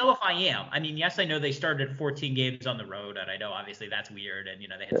actually know if I am. I mean, yes, I know they started 14 games on the road, and I know obviously that's weird, and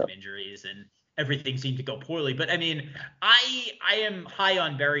they had some injuries and everything seemed to go poorly. But I mean, I am high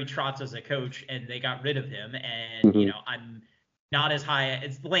on Barry Trotz as a coach, and they got rid of him, and I'm not as high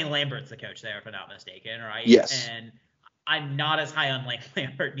as Lane Lambert's the coach there, if I'm not mistaken, right? Yes. And I'm not as high on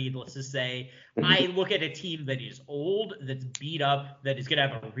Lambert, needless to say. I look at a team that is old, that's beat up, that is going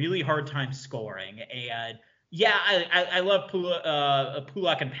to have a really hard time scoring. And yeah, I love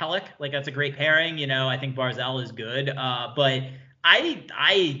Pulak and Pelech. Like, that's a great pairing. You know, I think Barzal is good. But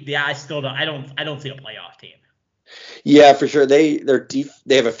I still don't see a playoff team. Yeah, for sure. They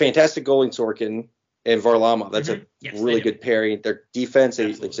have a fantastic goalie in Sorkin and Varlamov. That's a really good pairing. Their defense,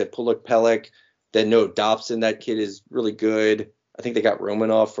 like you said, Pulak, Pelech. Then Noah Dobson, that kid is really good. I think they got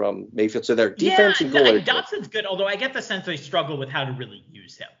Romanov from Mayfield. So their defense and goalie. Dobson's good, although I get the sense they struggle with how to really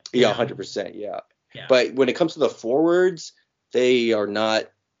use him. Yeah, 100%. Yeah. But when it comes to the forwards, they are not.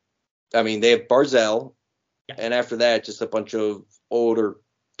 I mean, they have Barzal, and after that, just a bunch of older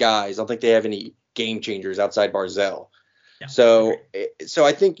guys. I don't think they have any game changers outside Barzal. Yeah, so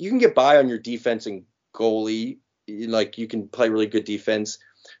I think you can get by on your defense and goalie. Like, you can play really good defense.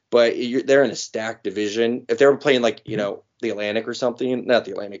 But they're in a stacked division. If they were playing like, you know, the Atlantic or something, not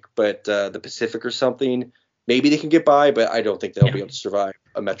the Atlantic, but the Pacific or something, maybe they can get by, but I don't think they'll be able to survive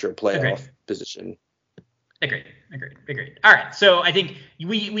a Metro playoff position. Agreed. All right. So I think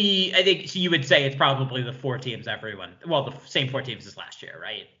I think you would say it's probably the 4 teams everyone. Well, the same 4 teams as last year,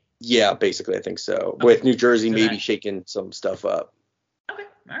 right? Yeah, basically, I think so. Okay. With New Jersey maybe shaking some stuff up. Okay.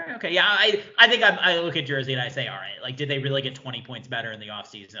 All right. Okay. Yeah. I think I look at Jersey and I say, all right, like, did they really get 20 points better in the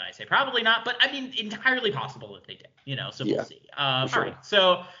offseason? I say probably not, but I mean, entirely possible if they did, you know, so we'll see. All right.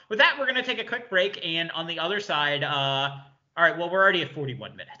 So with that, we're going to take a quick break. And on the other side, all right, well, we're already at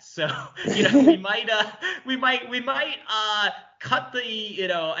 41 minutes. So, you know, we might cut the, you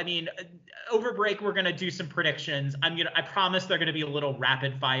know, I mean, over break, we're going to do some predictions. I promise they're going to be a little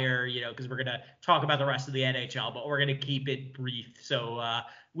rapid fire, you know, because we're going to talk about the rest of the NHL, but we're going to keep it brief. So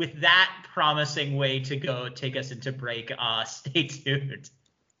with that promising way to go take us into break, stay tuned.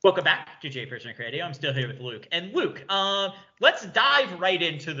 Welcome back to Jay Persnick Radio. I'm still here with Luke. And Luke, let's dive right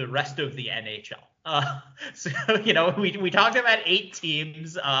into the rest of the NHL. So, you know, we talked about 8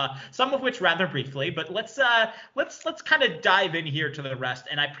 teams, some of which rather briefly, but let's kind of dive in here to the rest.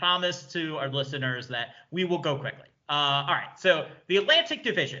 And I promise to our listeners that we will go quickly. All right. So the Atlantic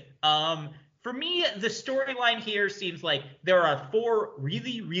Division. For me, the storyline here seems like there are 4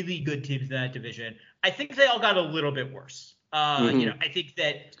 really, really good teams in that division. I think they all got a little bit worse. You know, I think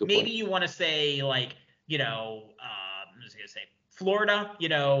that maybe you want to say, like, you know, I was going to say Florida, you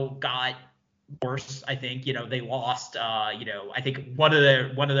know, got worse. I think, you know, they lost, you know, I think one of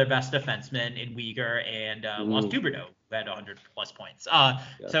their best defensemen in Uyghur and lost Huberdeau, who had 100+ points.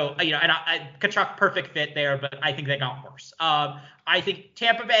 So, you know, and Tkachuk, perfect fit there, but I think they got worse. I think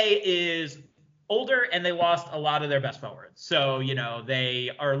Tampa Bay is older and they lost a lot of their best forwards. So, you know, they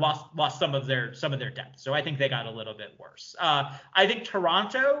are lost some of their depth. So I think they got a little bit worse. I think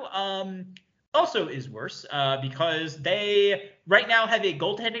Toronto also is worse because they right now have a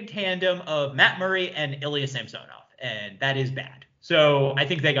goaltending tandem of Matt Murray and Ilya Samsonov, and that is bad. So I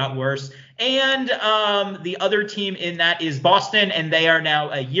think they got worse. And the other team in that is Boston, and they are now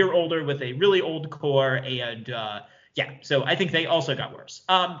a year older with a really old core. And so I think they also got worse.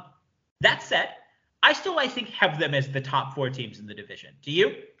 That said, I think have them as the top 4 teams in the division. Do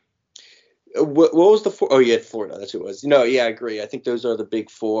you? What was the 4? Oh, yeah, Florida. That's who it was. No, yeah, I agree. I think those are the big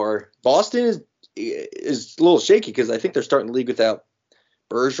 4. Boston is a little shaky because I think they're starting the league without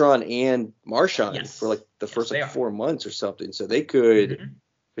Bergeron and Marchand for like the first 4 months or something. So they could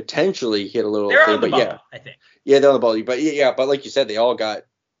potentially hit a little they're thing. On the but ball, I think. Yeah, they're on the ball. But but like you said, they all got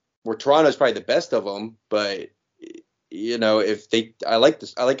where Toronto's probably the best of them. But you know, I like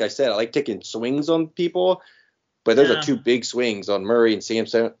taking swings on people. But those are 2 big swings on Murray and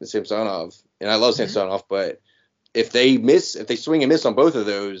Samsonov. And I love Samsonov, but if they swing and miss on both of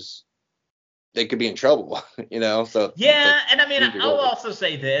those, they could be in trouble, you know? So and I mean, I'll also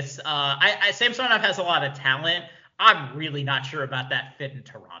say this. Samsonov has a lot of talent. I'm really not sure about that fit in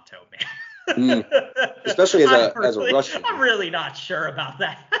Toronto, man. Especially as a Russian. I'm really not sure about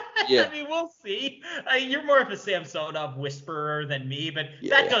that. Yeah. I mean, we'll see. You're more of a Samsonov whisperer than me, but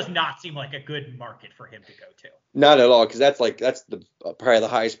that does not seem like a good market for him to go to. Not at all, because that's the probably the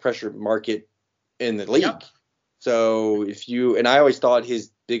highest pressure market in the league. Yep. So I always thought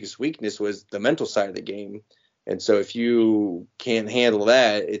his biggest weakness was the mental side of the game, and so if you can't handle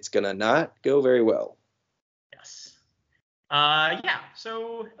that, it's gonna not go very well.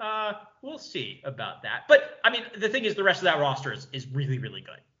 So we'll see about that. But I mean, the thing is, the rest of that roster is really, really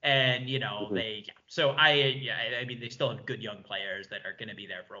good. And, so I mean, they still have good young players that are going to be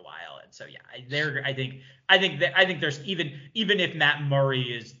there for a while. And so, I think there's even if Matt Murray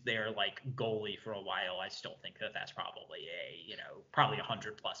is their like goalie for a while, I still think that's probably probably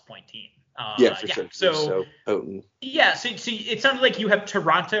 100+ point team. For sure. So potent. Yeah. So it sounds like you have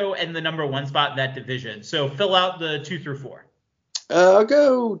Toronto and the number 1 spot in that division. So fill out the 2 through 4. I'll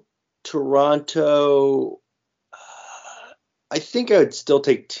go Toronto. I think I would still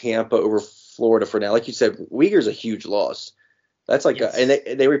take Tampa over Florida for now. Like you said, Uyghur's a huge loss. That's like, yes.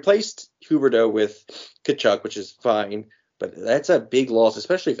 And they replaced Huberdeau with Tkachuk, which is fine, but that's a big loss,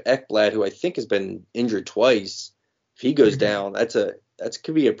 especially if Ekblad, who I think has been injured twice, if he goes down, that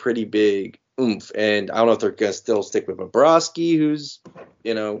could be a pretty big oomph. And I don't know if they're gonna still stick with Bobrovsky, who's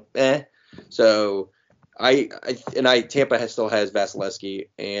So Tampa still has Vasilevsky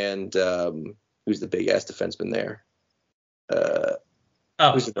and who's the big ass defenseman there.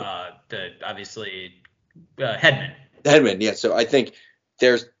 Obviously Hedman. Hedman, yeah. So I think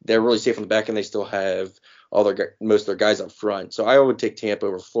they're really safe on the back, and they still have most of their guys up front. So I would take Tampa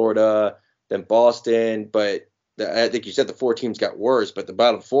over Florida, then Boston. But I think you said the 4 teams got worse, but the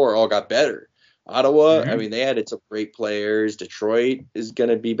bottom 4 all got better. Ottawa, I mean, they added some great players. Detroit is going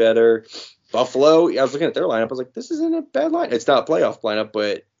to be better. Buffalo, I was looking at their lineup. I was like, this isn't a bad line. It's not a playoff lineup,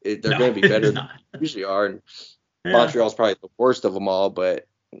 but they're going to be better than they usually are. And Montreal's probably the worst of them all, but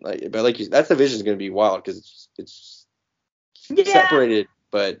like you, that division is going to be wild because it's separated.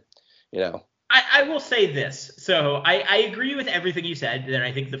 But I will say this. So I agree with everything you said. That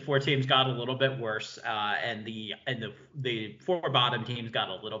I think the 4 teams got a little bit worse, and the 4 bottom teams got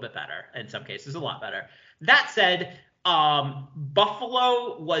a little bit better. In some cases, a lot better. That said,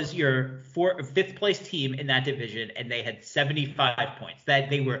 Buffalo was your 5th place team in that division, and they had 75 points.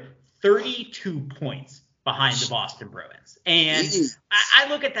 That they were 32 points behind the Boston Bruins. And I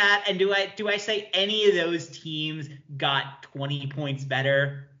look at that, and do I say any of those teams got 20 points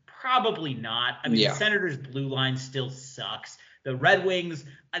better? Probably not. I mean, the Senators' blue line still sucks. The Red Wings,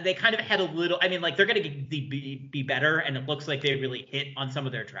 they kind of had a little – I mean, like, they're going to be better, and it looks like they really hit on some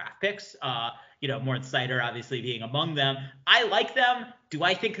of their draft picks. Moritz Seider obviously being among them. I like them. Do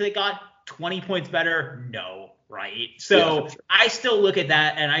I think they got 20 points better? No, right? So sure. I still look at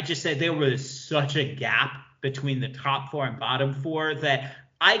that, and I just said there was such a gap between the top 4 and bottom 4 that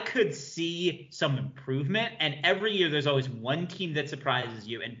I could see some improvement. And every year there's always one team that surprises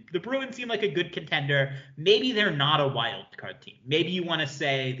you. And the Bruins seem like a good contender. Maybe they're not a wild card team. Maybe you want to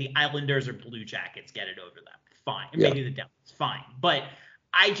say the Islanders or Blue Jackets get it over them. Fine. Maybe the Devils. Fine. But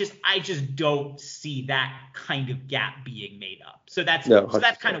I just don't see that kind of gap being made up. So that's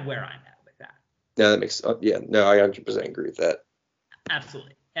kind of where I'm at with that. No, that makes I 100% agree with that.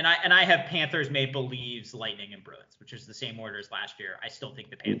 Absolutely. And I have Panthers, Maple Leafs, Lightning, and Bruins, which is the same order as last year. I still think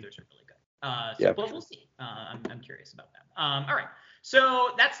the Panthers are really good. But we'll see. I'm curious about them. All right.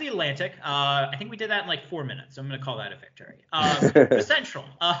 So that's the Atlantic. I think we did that in like 4 minutes. So I'm going to call that a victory. The Central.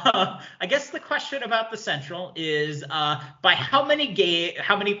 I guess the question about the Central is by how many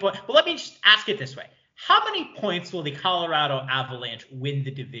points? Well, let me just ask it this way. How many points will the Colorado Avalanche win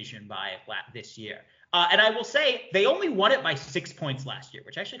the division by this year? And I will say they only won it by 6 points last year,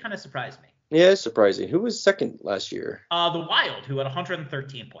 which actually kind of surprised me. Yeah, it's surprising. Who was second last year? The Wild, who had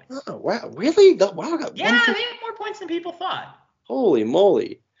 113 points. Oh, wow. Really? The Wild got they had more points than people thought. Holy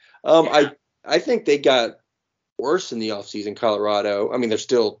moly. I think they got worse in the offseason, Colorado. I mean, they're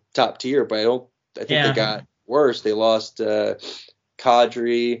still top tier, but I think they got worse. They lost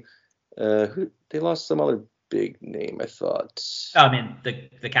Kadri. They lost some other big name, I thought. I mean,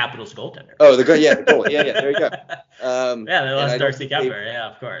 the Capitals goaltender. Oh, the goal. Yeah, there you go. They lost Darcy Kuemper. Yeah,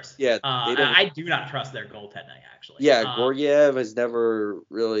 of course. Yeah, I do not trust their goaltending, actually. Yeah, Gorgiev has never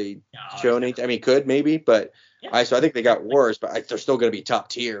really shown anything. I mean, could maybe, but so I think they got worse, but they're still going to be top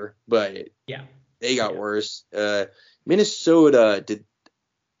tier. But they got worse. Minnesota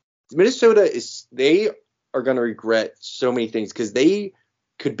they are going to regret so many things because they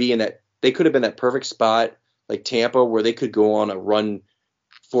could have been that perfect spot like Tampa where they could go on a run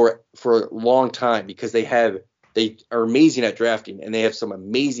for a long time because they are amazing at drafting and they have some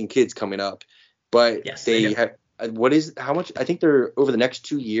amazing kids coming up. But they have how much? I think they're over the next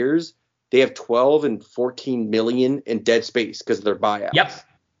 2 years they have 12 and 14 million in dead space because of their buyouts. Yep.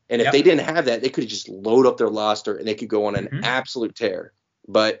 And if they didn't have that, they could just load up their roster and they could go on an absolute tear.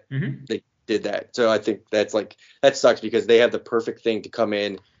 But they did that. So I think that sucks because they have the perfect thing to come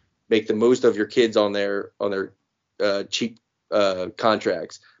in, make the most of your kids on their cheap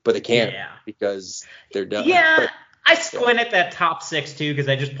contracts, but they can't because they're done. Yeah, I squint at that top 6 too because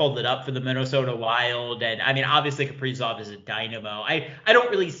I just pulled it up for the Minnesota Wild, and I mean obviously Kaprizov is a dynamo. I don't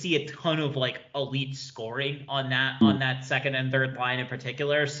really see a ton of like elite scoring on that second and third line in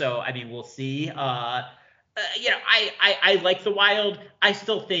particular. So I mean we'll see. I like the Wild. I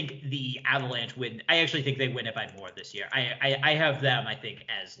still think the Avalanche win. I actually think they win it by more this year. I have them, I think,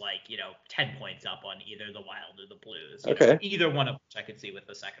 as 10 points up on either the Wild or the Blues. Okay. Either one of which I could see with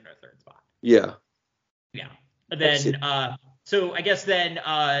the second or third spot. Yeah. Yeah. Then so I guess then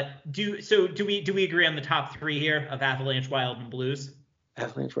do we agree on the top 3 here of Avalanche, Wild, and Blues?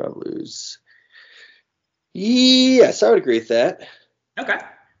 Avalanche, Wild, Blues. Yes, I would agree with that. Okay.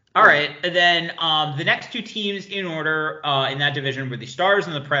 All right, and then the next 2 teams in order in that division were the Stars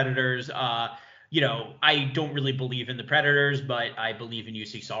and the Predators. I don't really believe in the Predators, but I believe in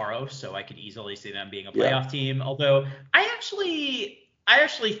UC Saros, so I could easily see them being a playoff team. Although I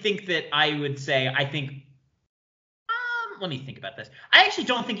actually think that I would say let me think about this. I actually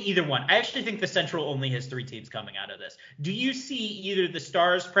don't think either one. I actually think the Central only has 3 teams coming out of this. Do you see either the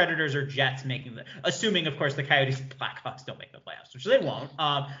Stars, Predators, or Jets making assuming, of course, the Coyotes and Blackhawks don't make the playoffs, which they won't.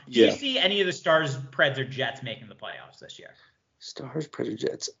 Do you see any of the Stars, Preds, or Jets making the playoffs this year? Stars, Predators,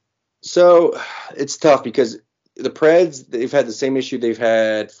 Jets. So it's tough because the Preds, they've had the same issue they've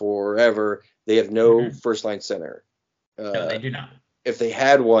had forever. They have no first-line center. No, they do not. If they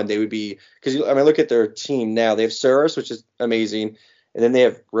had one, they would be – because, look at their team now. They have Saros, which is amazing, and then they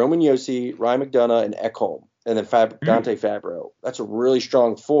have Roman Josi, Ryan McDonagh, and Ekholm, and then Dante Fabro. That's a really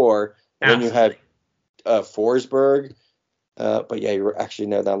strong 4. And then you have Forsberg. But, yeah, you're actually –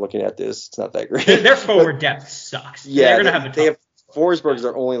 now that I'm looking at this, it's not that great. Their forward depth sucks. Yeah, they have Forsberg's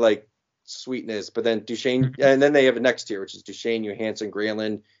are only, sweetness, but then Duchesne – and then they have a next tier, which is Duchesne, Johansson,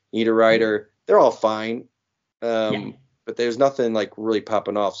 Granlund, Niederreiter. They're all fine. But there's nothing really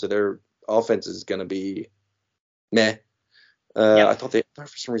popping off, so their offense is going to be meh. I thought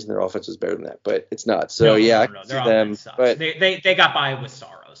for some reason their offense was better than that, but it's not. So I can see them. But they got by with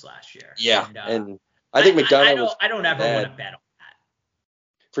Saros last year. Yeah, and I think McDonagh. I don't ever want to bet on that.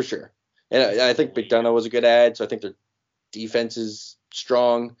 For sure, and I think McDonagh was a good ad, so I think their defense is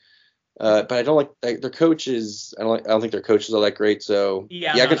strong. But I don't like their coaches. I don't think their coaches are that great. So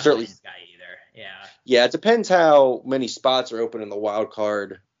I can certainly. Yeah, it depends how many spots are open in the wild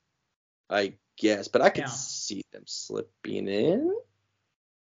card, I guess. But I could see them slipping in.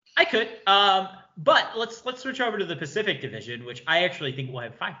 I could. But let's switch over to the Pacific Division, which I actually think will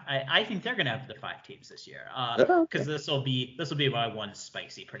have 5. I think they're going to have the 5 teams this year. Because this will be my one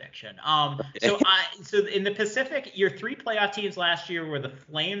spicy prediction. So in the Pacific, your 3 playoff teams last year were the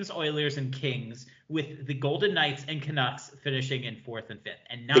Flames, Oilers, and Kings, with the Golden Knights and Canucks finishing in 4th and 5th,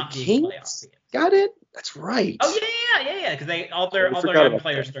 and not being playoff teams. Got it? That's right. Oh yeah. Because all their young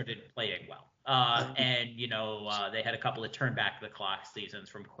players started playing well. And they had a couple of turn back the clock seasons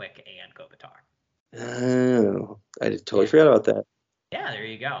from Quick and Kopitar. Oh, I just totally forgot about that. Yeah, there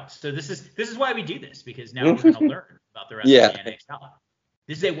you go. So this is why we do this, because now we're going to learn about the rest of the NHL.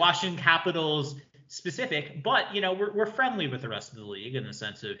 This is a Washington Capitals specific, but we're friendly with the rest of the league in the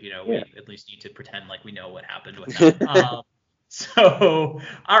sense of we at least need to pretend like we know what happened with them. So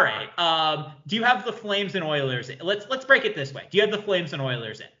all right, do you have the Flames and Oilers? Let's break it this way. Do you have the Flames and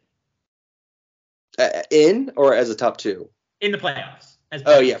Oilers in? In or as a top 2? In the playoffs.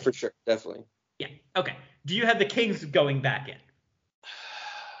 Yeah, for sure, definitely. Yeah. Okay. Do you have the Kings going back in?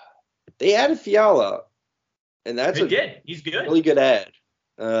 They added Fiala, and that's He's good. Really good ad.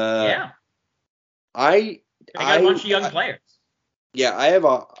 I got a bunch of young players. Yeah,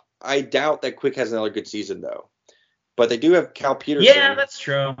 I doubt that Quick has another good season though. But they do have Cal Peterson. Yeah, that's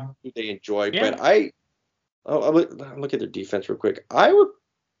true. Who they enjoy. Yeah. But I'll look at their defense real quick. I would.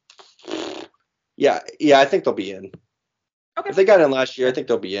 Yeah, I think they'll be in. Okay. If they got in last year, I think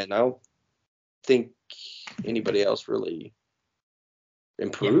they'll be in. I don't think anybody else really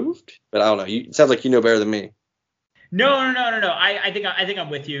improved, but I don't know. It sounds like you know better than me. No. I think I'm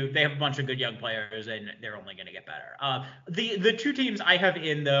with you. They have a bunch of good young players, and they're only going to get better. The 2 teams I have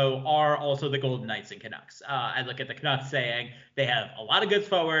in though are also the Golden Knights and Canucks. I look at the Canucks saying they have a lot of good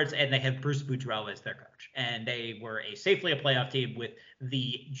forwards, and they have Bruce Boudreau as their coach, and they were safely a playoff team with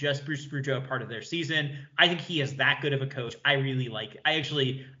the just Bruce Boudreau part of their season. I think he is that good of a coach. I really like it. I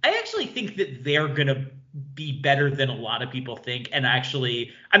actually think that they're going to be better than a lot of people think. And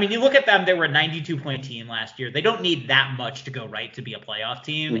actually, I mean, you look at them, they were a 92-point team last year. They don't need that much to go right to be a playoff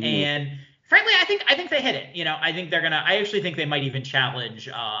team. Mm-hmm. And frankly, I think they hit it. I think they're I actually think they might even challenge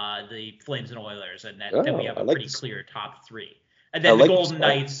the Flames and Oilers, and that we have a pretty clear top 3. And then the Golden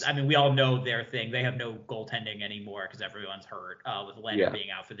Knights, I mean, we all know their thing. They have no goaltending anymore because everyone's hurt with Leonard being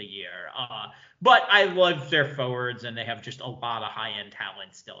out for the year. But I love their forwards, and they have just a lot of high-end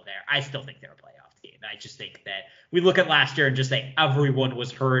talent still there. I still think they're a playoff team. I just think that we look at last year and just say everyone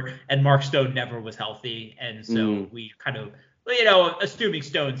was hurt, and Mark Stone never was healthy. And so we kind of, assuming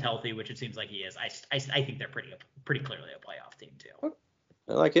Stone's healthy, which it seems like he is, I think they're pretty clearly a playoff team too.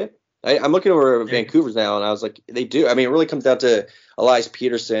 I like it. I'm looking over Vancouver's now, and I was like, they do. I mean, it really comes down to Elias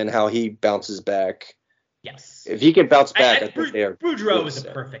Peterson, how he bounces back. Yes. If he can bounce back, I think they are. Boudreau is a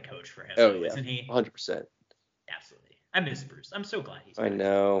perfect coach for him, isn't he? 100%. Absolutely. I miss Bruce. I'm so glad he's back. I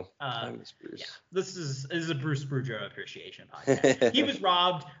know. I miss Bruce. Yeah, this is a Bruce Boudreau appreciation podcast. He was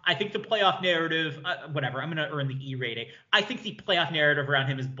robbed. I think the playoff narrative, whatever, I'm going to earn the E rating. I think the playoff narrative around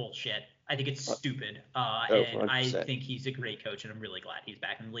him is bullshit. I think it's stupid, and I think he's a great coach, and I'm really glad he's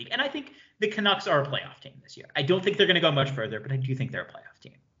back in the league. And I think the Canucks are a playoff team this year. I don't think they're going to go much further, but I do think they're a playoff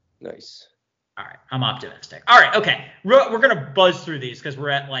team. Nice. All right, I'm optimistic. All right, okay. We're going to buzz through these because we're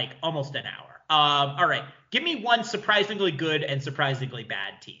at like almost an hour. All right, give me one surprisingly good and surprisingly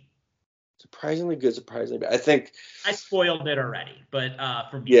bad team. Surprisingly good, surprisingly bad. I think I spoiled it already, but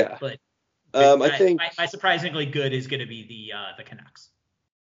for me, yeah. But I think my surprisingly good is going to be the Canucks.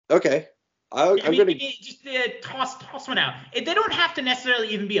 Okay. I'm going to just toss one out. They don't have to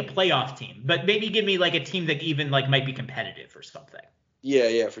necessarily even be a playoff team, but maybe give me like a team that even like might be competitive or something.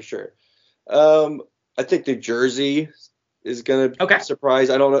 Yeah, for sure. I think New Jersey is going to surprise.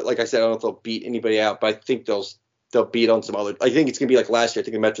 I don't know. Like I said, I don't know if they'll beat anybody out, but I think they'll beat on some other. I think it's going to be like last year. I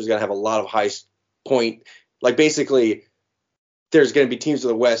think the Metro's going to have a lot of high point. Like basically, there's going to be teams of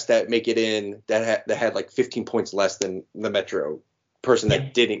the West that make it in that had like 15 points less than the Metro person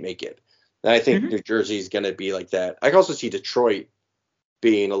that didn't make it. And I think New Jersey is going to be like that. I can also see Detroit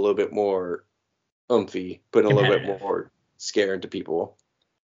being a little bit more umphy, putting a little bit more scare into people.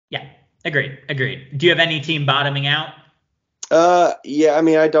 Yeah, agreed. Do you have any team bottoming out? Yeah, I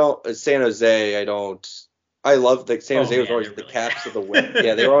mean, I don't. San Jose, I don't. I love the San Jose was always the really Caps of the West.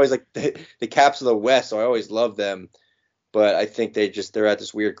 Yeah, they were always like the Caps of the West, so I always loved them. But I think they're at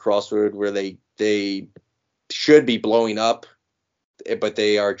this weird crossroad where they should be blowing up, but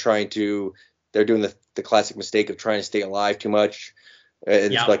they're doing the classic mistake of trying to stay alive too much.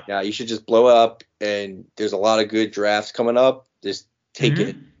 And it's like, you should just blow up, and there's a lot of good drafts coming up. Just take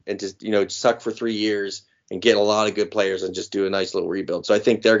it and just, suck for 3 years and get a lot of good players and just do a nice little rebuild. So I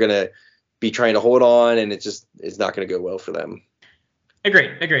think they're going to be trying to hold on, and it's not going to go well for them.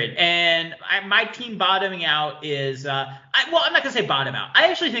 Agreed. And my team bottoming out is I'm not going to say bottom out. I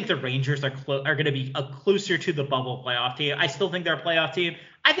actually think the Rangers are going to be closer to the bubble playoff team. I still think they're a playoff team.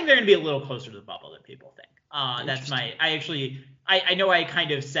 I think they're going to be a little closer to the bubble than people think. That's I know I kind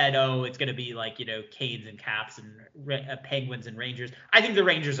of said, it's going to be like, Canes and Caps and Penguins and Rangers. I think the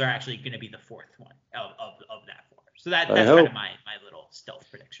Rangers are actually going to be the fourth one of that four. So that's kind of my little stealth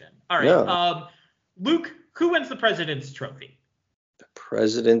prediction. All right. Yeah. Luke, who wins the President's Trophy? The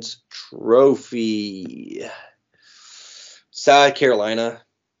President's Trophy. South Carolina.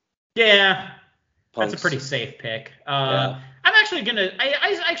 Yeah. Punks. That's a pretty safe pick. I'm actually going to –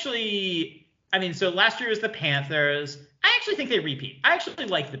 I mean, so last year was the Panthers. I actually think they repeat. I actually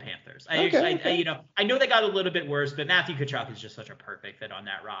like the Panthers. I know they got a little bit worse, but Matthew Tkachuk is just such a perfect fit on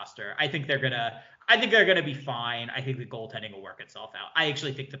that roster. I think they're gonna be fine. I think the goaltending will work itself out. I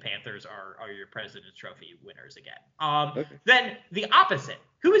actually think the Panthers are your President's Trophy winners again. Then the opposite.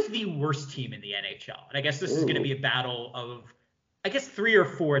 Who is the worst team in the NHL? And I guess this is gonna be a battle of, I guess 3 or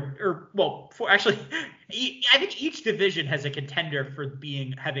 4, or well, 4. Actually, I think each division has a contender for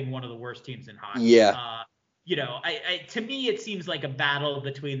having one of the worst teams in hockey. Yeah. To me, it seems like a battle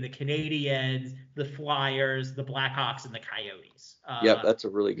between the Canadiens, the Flyers, the Blackhawks, and the Coyotes. That's a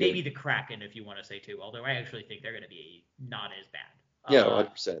really good. Maybe the Kraken, if you want to say too. Although I actually think they're going to be not as bad.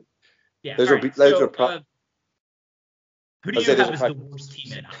 100%. Yeah. Who do you have as the worst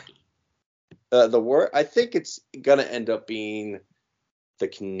team in hockey? I think it's going to end up being the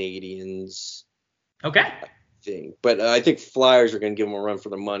Canadiens. Okay. Thing, but I think Flyers are going to give them a run for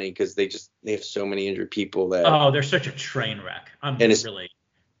the money because they have so many injured people that. They're such a train wreck. I forgot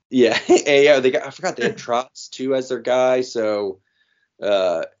they had Trotz too as their guy, so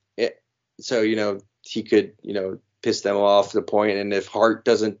he could piss them off to the point, and if Hart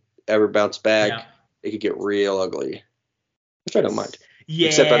doesn't ever bounce back, it could get real ugly, which I don't mind. Yeah,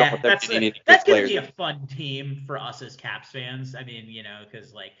 except I don't want that's going to be a fun team for us as Caps fans. I mean,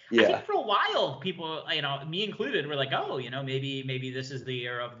 because I think for a while people, me included, were like, maybe this is the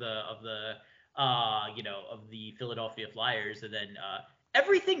year of the Philadelphia Flyers, and then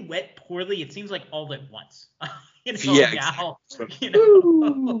everything went poorly. It seems like all at once. Now,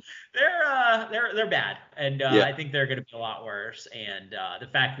 they're bad, and I think they're going to be a lot worse. And the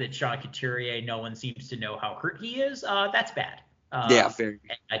fact that Sean Couturier, no one seems to know how hurt he is, that's bad. Fair.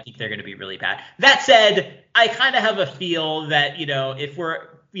 I think they're going to be really bad. That said, I kind of have a feel that if we're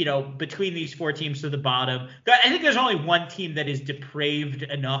between these 4 teams to the bottom, I think there's only one team that is depraved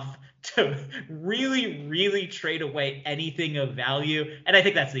enough to really, really trade away anything of value, and I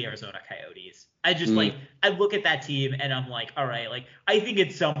think that's the Arizona Coyotes. I just I look at that team and I'm like, all right, like I think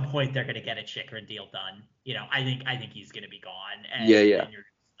at some point they're gonna get a Chychrun deal done. I think he's gonna be gone. And, and you're just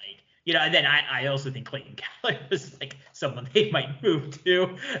like, and then I also think Clayton Keller was like someone they might move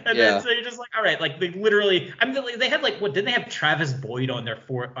to. And then so you're just like, all right, like they literally, they had like didn't they have Travis Boyd on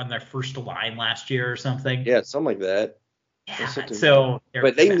their first line last year or something? Yeah, something like that. Yeah. So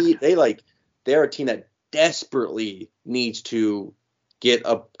but they're a team that desperately needs to get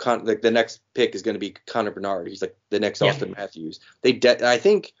the next pick is going to be Connor Bernard. He's like the next Austin Matthews. I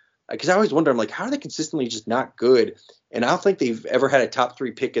think, because I always wonder, I'm like, how are they consistently just not good? And I don't think they've ever had a top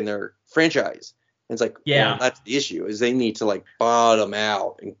 3 pick in their franchise. And it's like, well, that's the issue, is they need to like bottom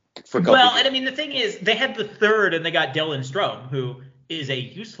out for a couple years. And I mean, the thing is, they had the 3rd and they got Dylan Strome, who is a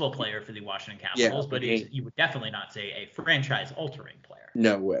useful player for the Washington Capitals, but you would definitely not say a franchise-altering player.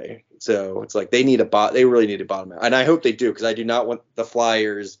 No way. So it's like they really need to bottom out, and I hope they do, because I do not want the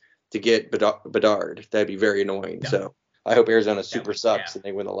Flyers to get Bedard. That'd be very annoying. No. So I hope Arizona super sucks and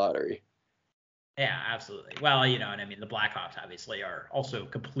they win the lottery. Yeah, absolutely. Well, and I mean, the Blackhawks obviously are also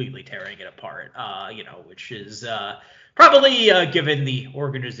completely tearing it apart, which is probably given the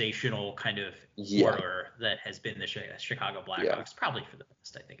organizational kind of order that has been the Chicago Blackhawks, probably for the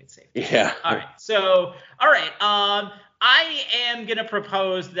best. I think it's safe. Yeah. All right. So, I am gonna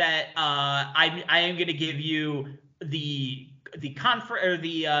propose that I am gonna give you the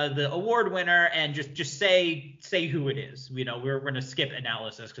award winner and just say who it is. We're gonna skip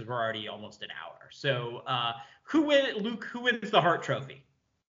analysis because we're already almost an hour. So who wins the Hart Trophy?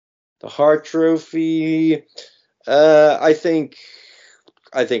 The Hart Trophy, I think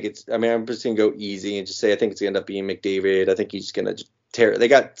it's, I'm just gonna go easy and just say I think it's gonna end up being McDavid. I think he's gonna tear. They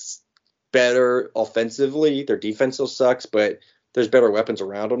got better offensively. Their defense still sucks, but there's better weapons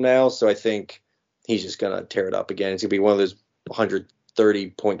around them now. So I think he's just gonna tear it up again. It's gonna be one of those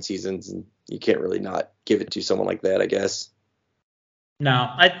 130-point seasons, and you can't really not give it to someone like that, I guess.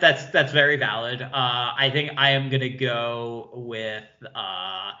 No, that's very valid. I think I am gonna go with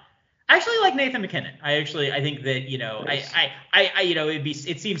I actually like Nathan MacKinnon. I think that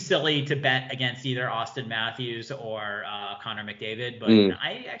it seems silly to bet against either Austin Matthews or Connor McDavid, but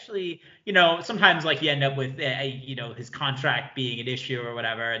I actually sometimes like you end up with his contract being an issue or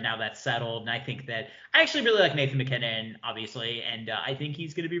whatever, and now that's settled. And I think that I actually really like Nathan MacKinnon, obviously, and I think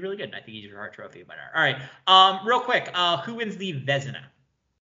he's going to be really good. And I think he's your Hart Trophy winner. All right, real quick, who wins the Vezina?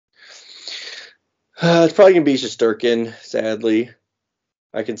 It's probably gonna be Shesterkin, sadly.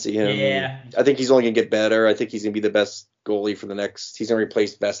 I can see him. Yeah. I think he's only going to get better. I think he's going to be the best goalie for the next – he's going to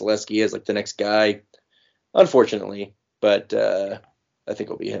replace Vasilevsky as, like, the next guy, unfortunately. But I think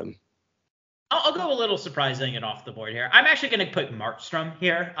it'll be him. I'll go a little surprising and off the board here. I'm actually going to put Markstrom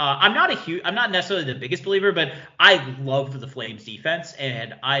here. I'm not necessarily the biggest believer, but I love the Flames defense,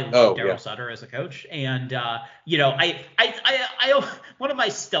 and I love Daryl Sutter as a coach. And I one of my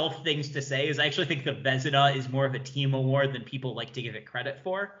stealth things to say is I actually think the Vezina is more of a team award than people like to give it credit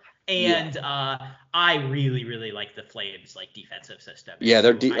for. And I really, really like the Flames defensive system. Yeah,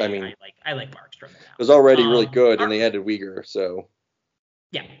 they're I like Markstrom. It was already really good, and they added Weegar, so.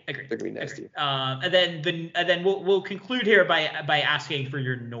 Yeah, agreed. They're gonna be nasty. And then we'll conclude here by asking for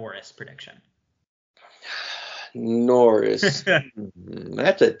your Norris prediction. Norris,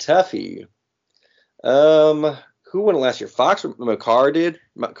 that's a toughie. Who won last year? Fox or Makar did?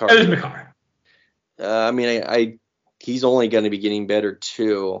 It was Makar. He's only going to be getting better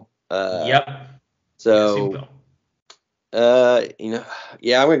too. Yep. So. I'm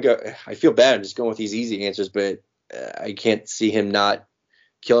gonna go. I feel bad. I'm just going with these easy answers, but I can't see him not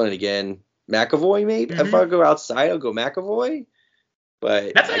killing it again. McAvoy, maybe. If I go outside, I'll go McAvoy.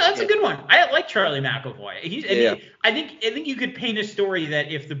 But that's a good one. I like Charlie McAvoy. I think you could paint a story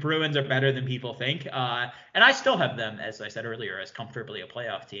that if the Bruins are better than people think, and I still have them, as I said earlier, as comfortably a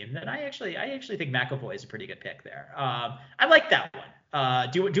playoff team, then I actually think McAvoy is a pretty good pick there. I like that one.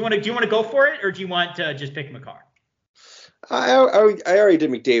 Do you want to go for it, or do you want to just pick Makar? I already did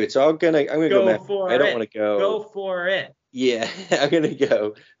McDavid, so I'm gonna go for it. I don't want to go. Go for it. Yeah, I'm gonna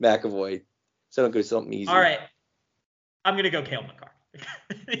go McAvoy. So I don't go something easy. All right, I'm gonna go Cale Makar.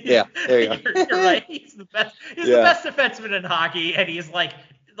 Yeah, there you go. You're right. He's the best. He's the best defenseman in hockey, and he's like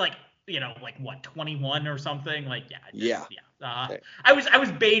what, 21 or something? Like, yeah. I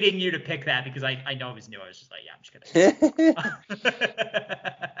was baiting you to pick that because I know I was new. I was just like, yeah, I'm just kidding.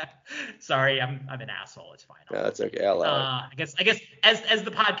 Sorry, I'm an asshole. It's fine. No, that's okay. I'll allow it. I guess as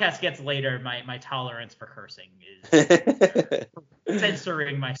the podcast gets later, my tolerance for cursing is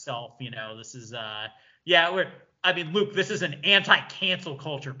censoring myself. This is Luke, this is an anti-cancel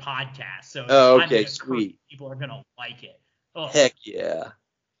culture podcast, so okay, sweet. People are gonna like it. Oh. Heck yeah.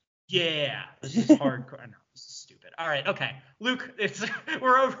 Yeah, this is hardcore. No, this is stupid. All right, okay, Luke,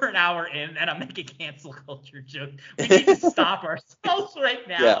 we're over an hour in, and I'm making cancel culture jokes. We need to stop ourselves right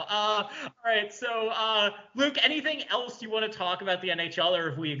now. Yeah. All right, so Luke, anything else you want to talk about the NHL, or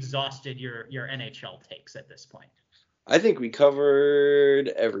have we exhausted your NHL takes at this point? I think we covered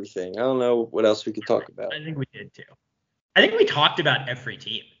everything. I don't know what else we could talk about. I think we did too. I think we talked about every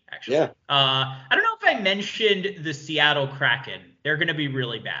team, actually. Yeah. I don't know if I mentioned the Seattle Kraken. They're going to be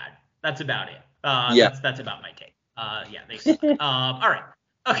really bad. That's about it. That's about my take. They suck. All right.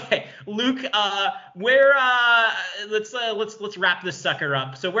 Okay, Luke. Let's wrap this sucker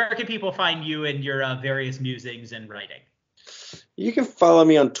up. So where can people find you and your various musings and writing? You can follow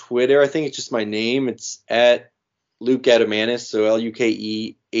me on Twitter. I think it's just my name. It's at Luke Adomanis, so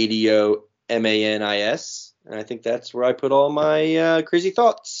LukeAdomanis, and I think that's where I put all my crazy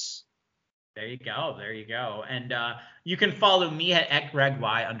thoughts. There you go. And you can follow me at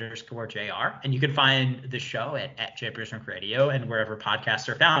 @GregY_JR, and you can find the show at Japers Rink Radio and wherever podcasts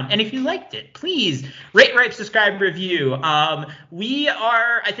are found. And if you liked it, please rate, subscribe, review. We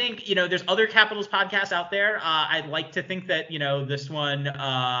are, I think, there's other Capitals podcasts out there. I'd like to think that, this one,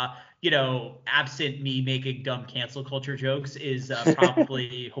 absent me making dumb cancel culture jokes, is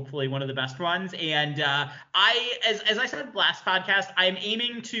probably hopefully one of the best ones. And as I said last podcast, I'm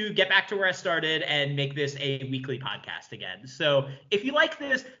aiming to get back to where I started and make this a weekly podcast again. So if you like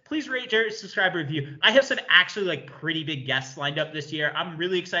this, please rate, subscribe, review. I have some actually pretty big guests lined up this year. I'm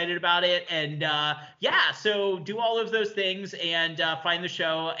really excited about it. And so do all of those things and find the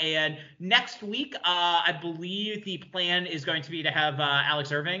show. And next week, I believe the plan is going to be to have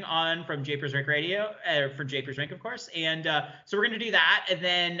Alex Irving on from Japers Rink Radio, for Japers Rink, of course. And so we're going to do that. And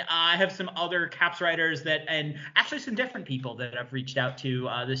then I have some other Caps writers and actually some different people that I've reached out to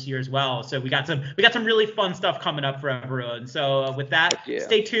this year as well. So we got some really fun stuff coming up for everyone. So with that,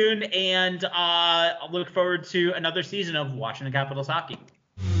 Stay tuned and look forward to another season of Watching the Capitals Hockey.